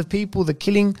millions of people, the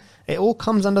killing, it all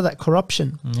comes under that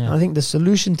corruption. And I think the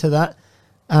solution to that,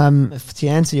 to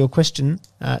answer your question,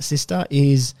 sister,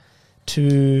 is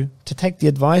to take the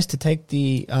advice, to take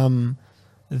the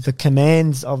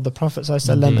commands of the Prophet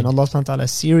ﷺ and Allah subhanahu wa ta'ala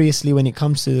seriously when it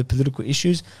comes to the political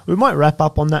issues. We might wrap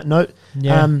up on that note.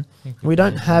 We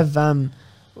don't have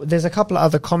there's a couple of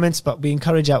other comments, but we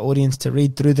encourage our audience to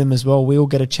read through them as well. We all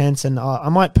get a chance, and I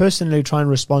might personally try and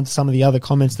respond to some of the other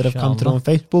comments that have come through on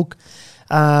Facebook.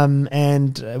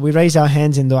 And we raise our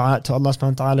hands in dua to Allah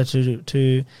subhanahu wa ta'ala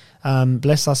to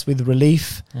bless us with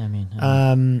relief.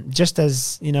 Ameen. Just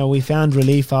as, we found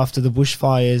relief after the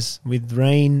bushfires with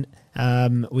rain,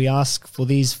 we ask for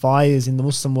these fires in the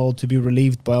Muslim world to be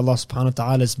relieved by Allah subhanahu wa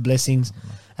ta'ala's blessings.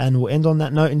 And we'll end on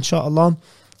that note, inshallah.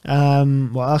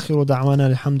 وآخر دعوانا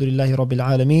الحمد لله رب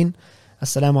العالمين.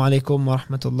 السلام عليكم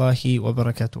ورحمة الله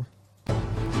وبركاته.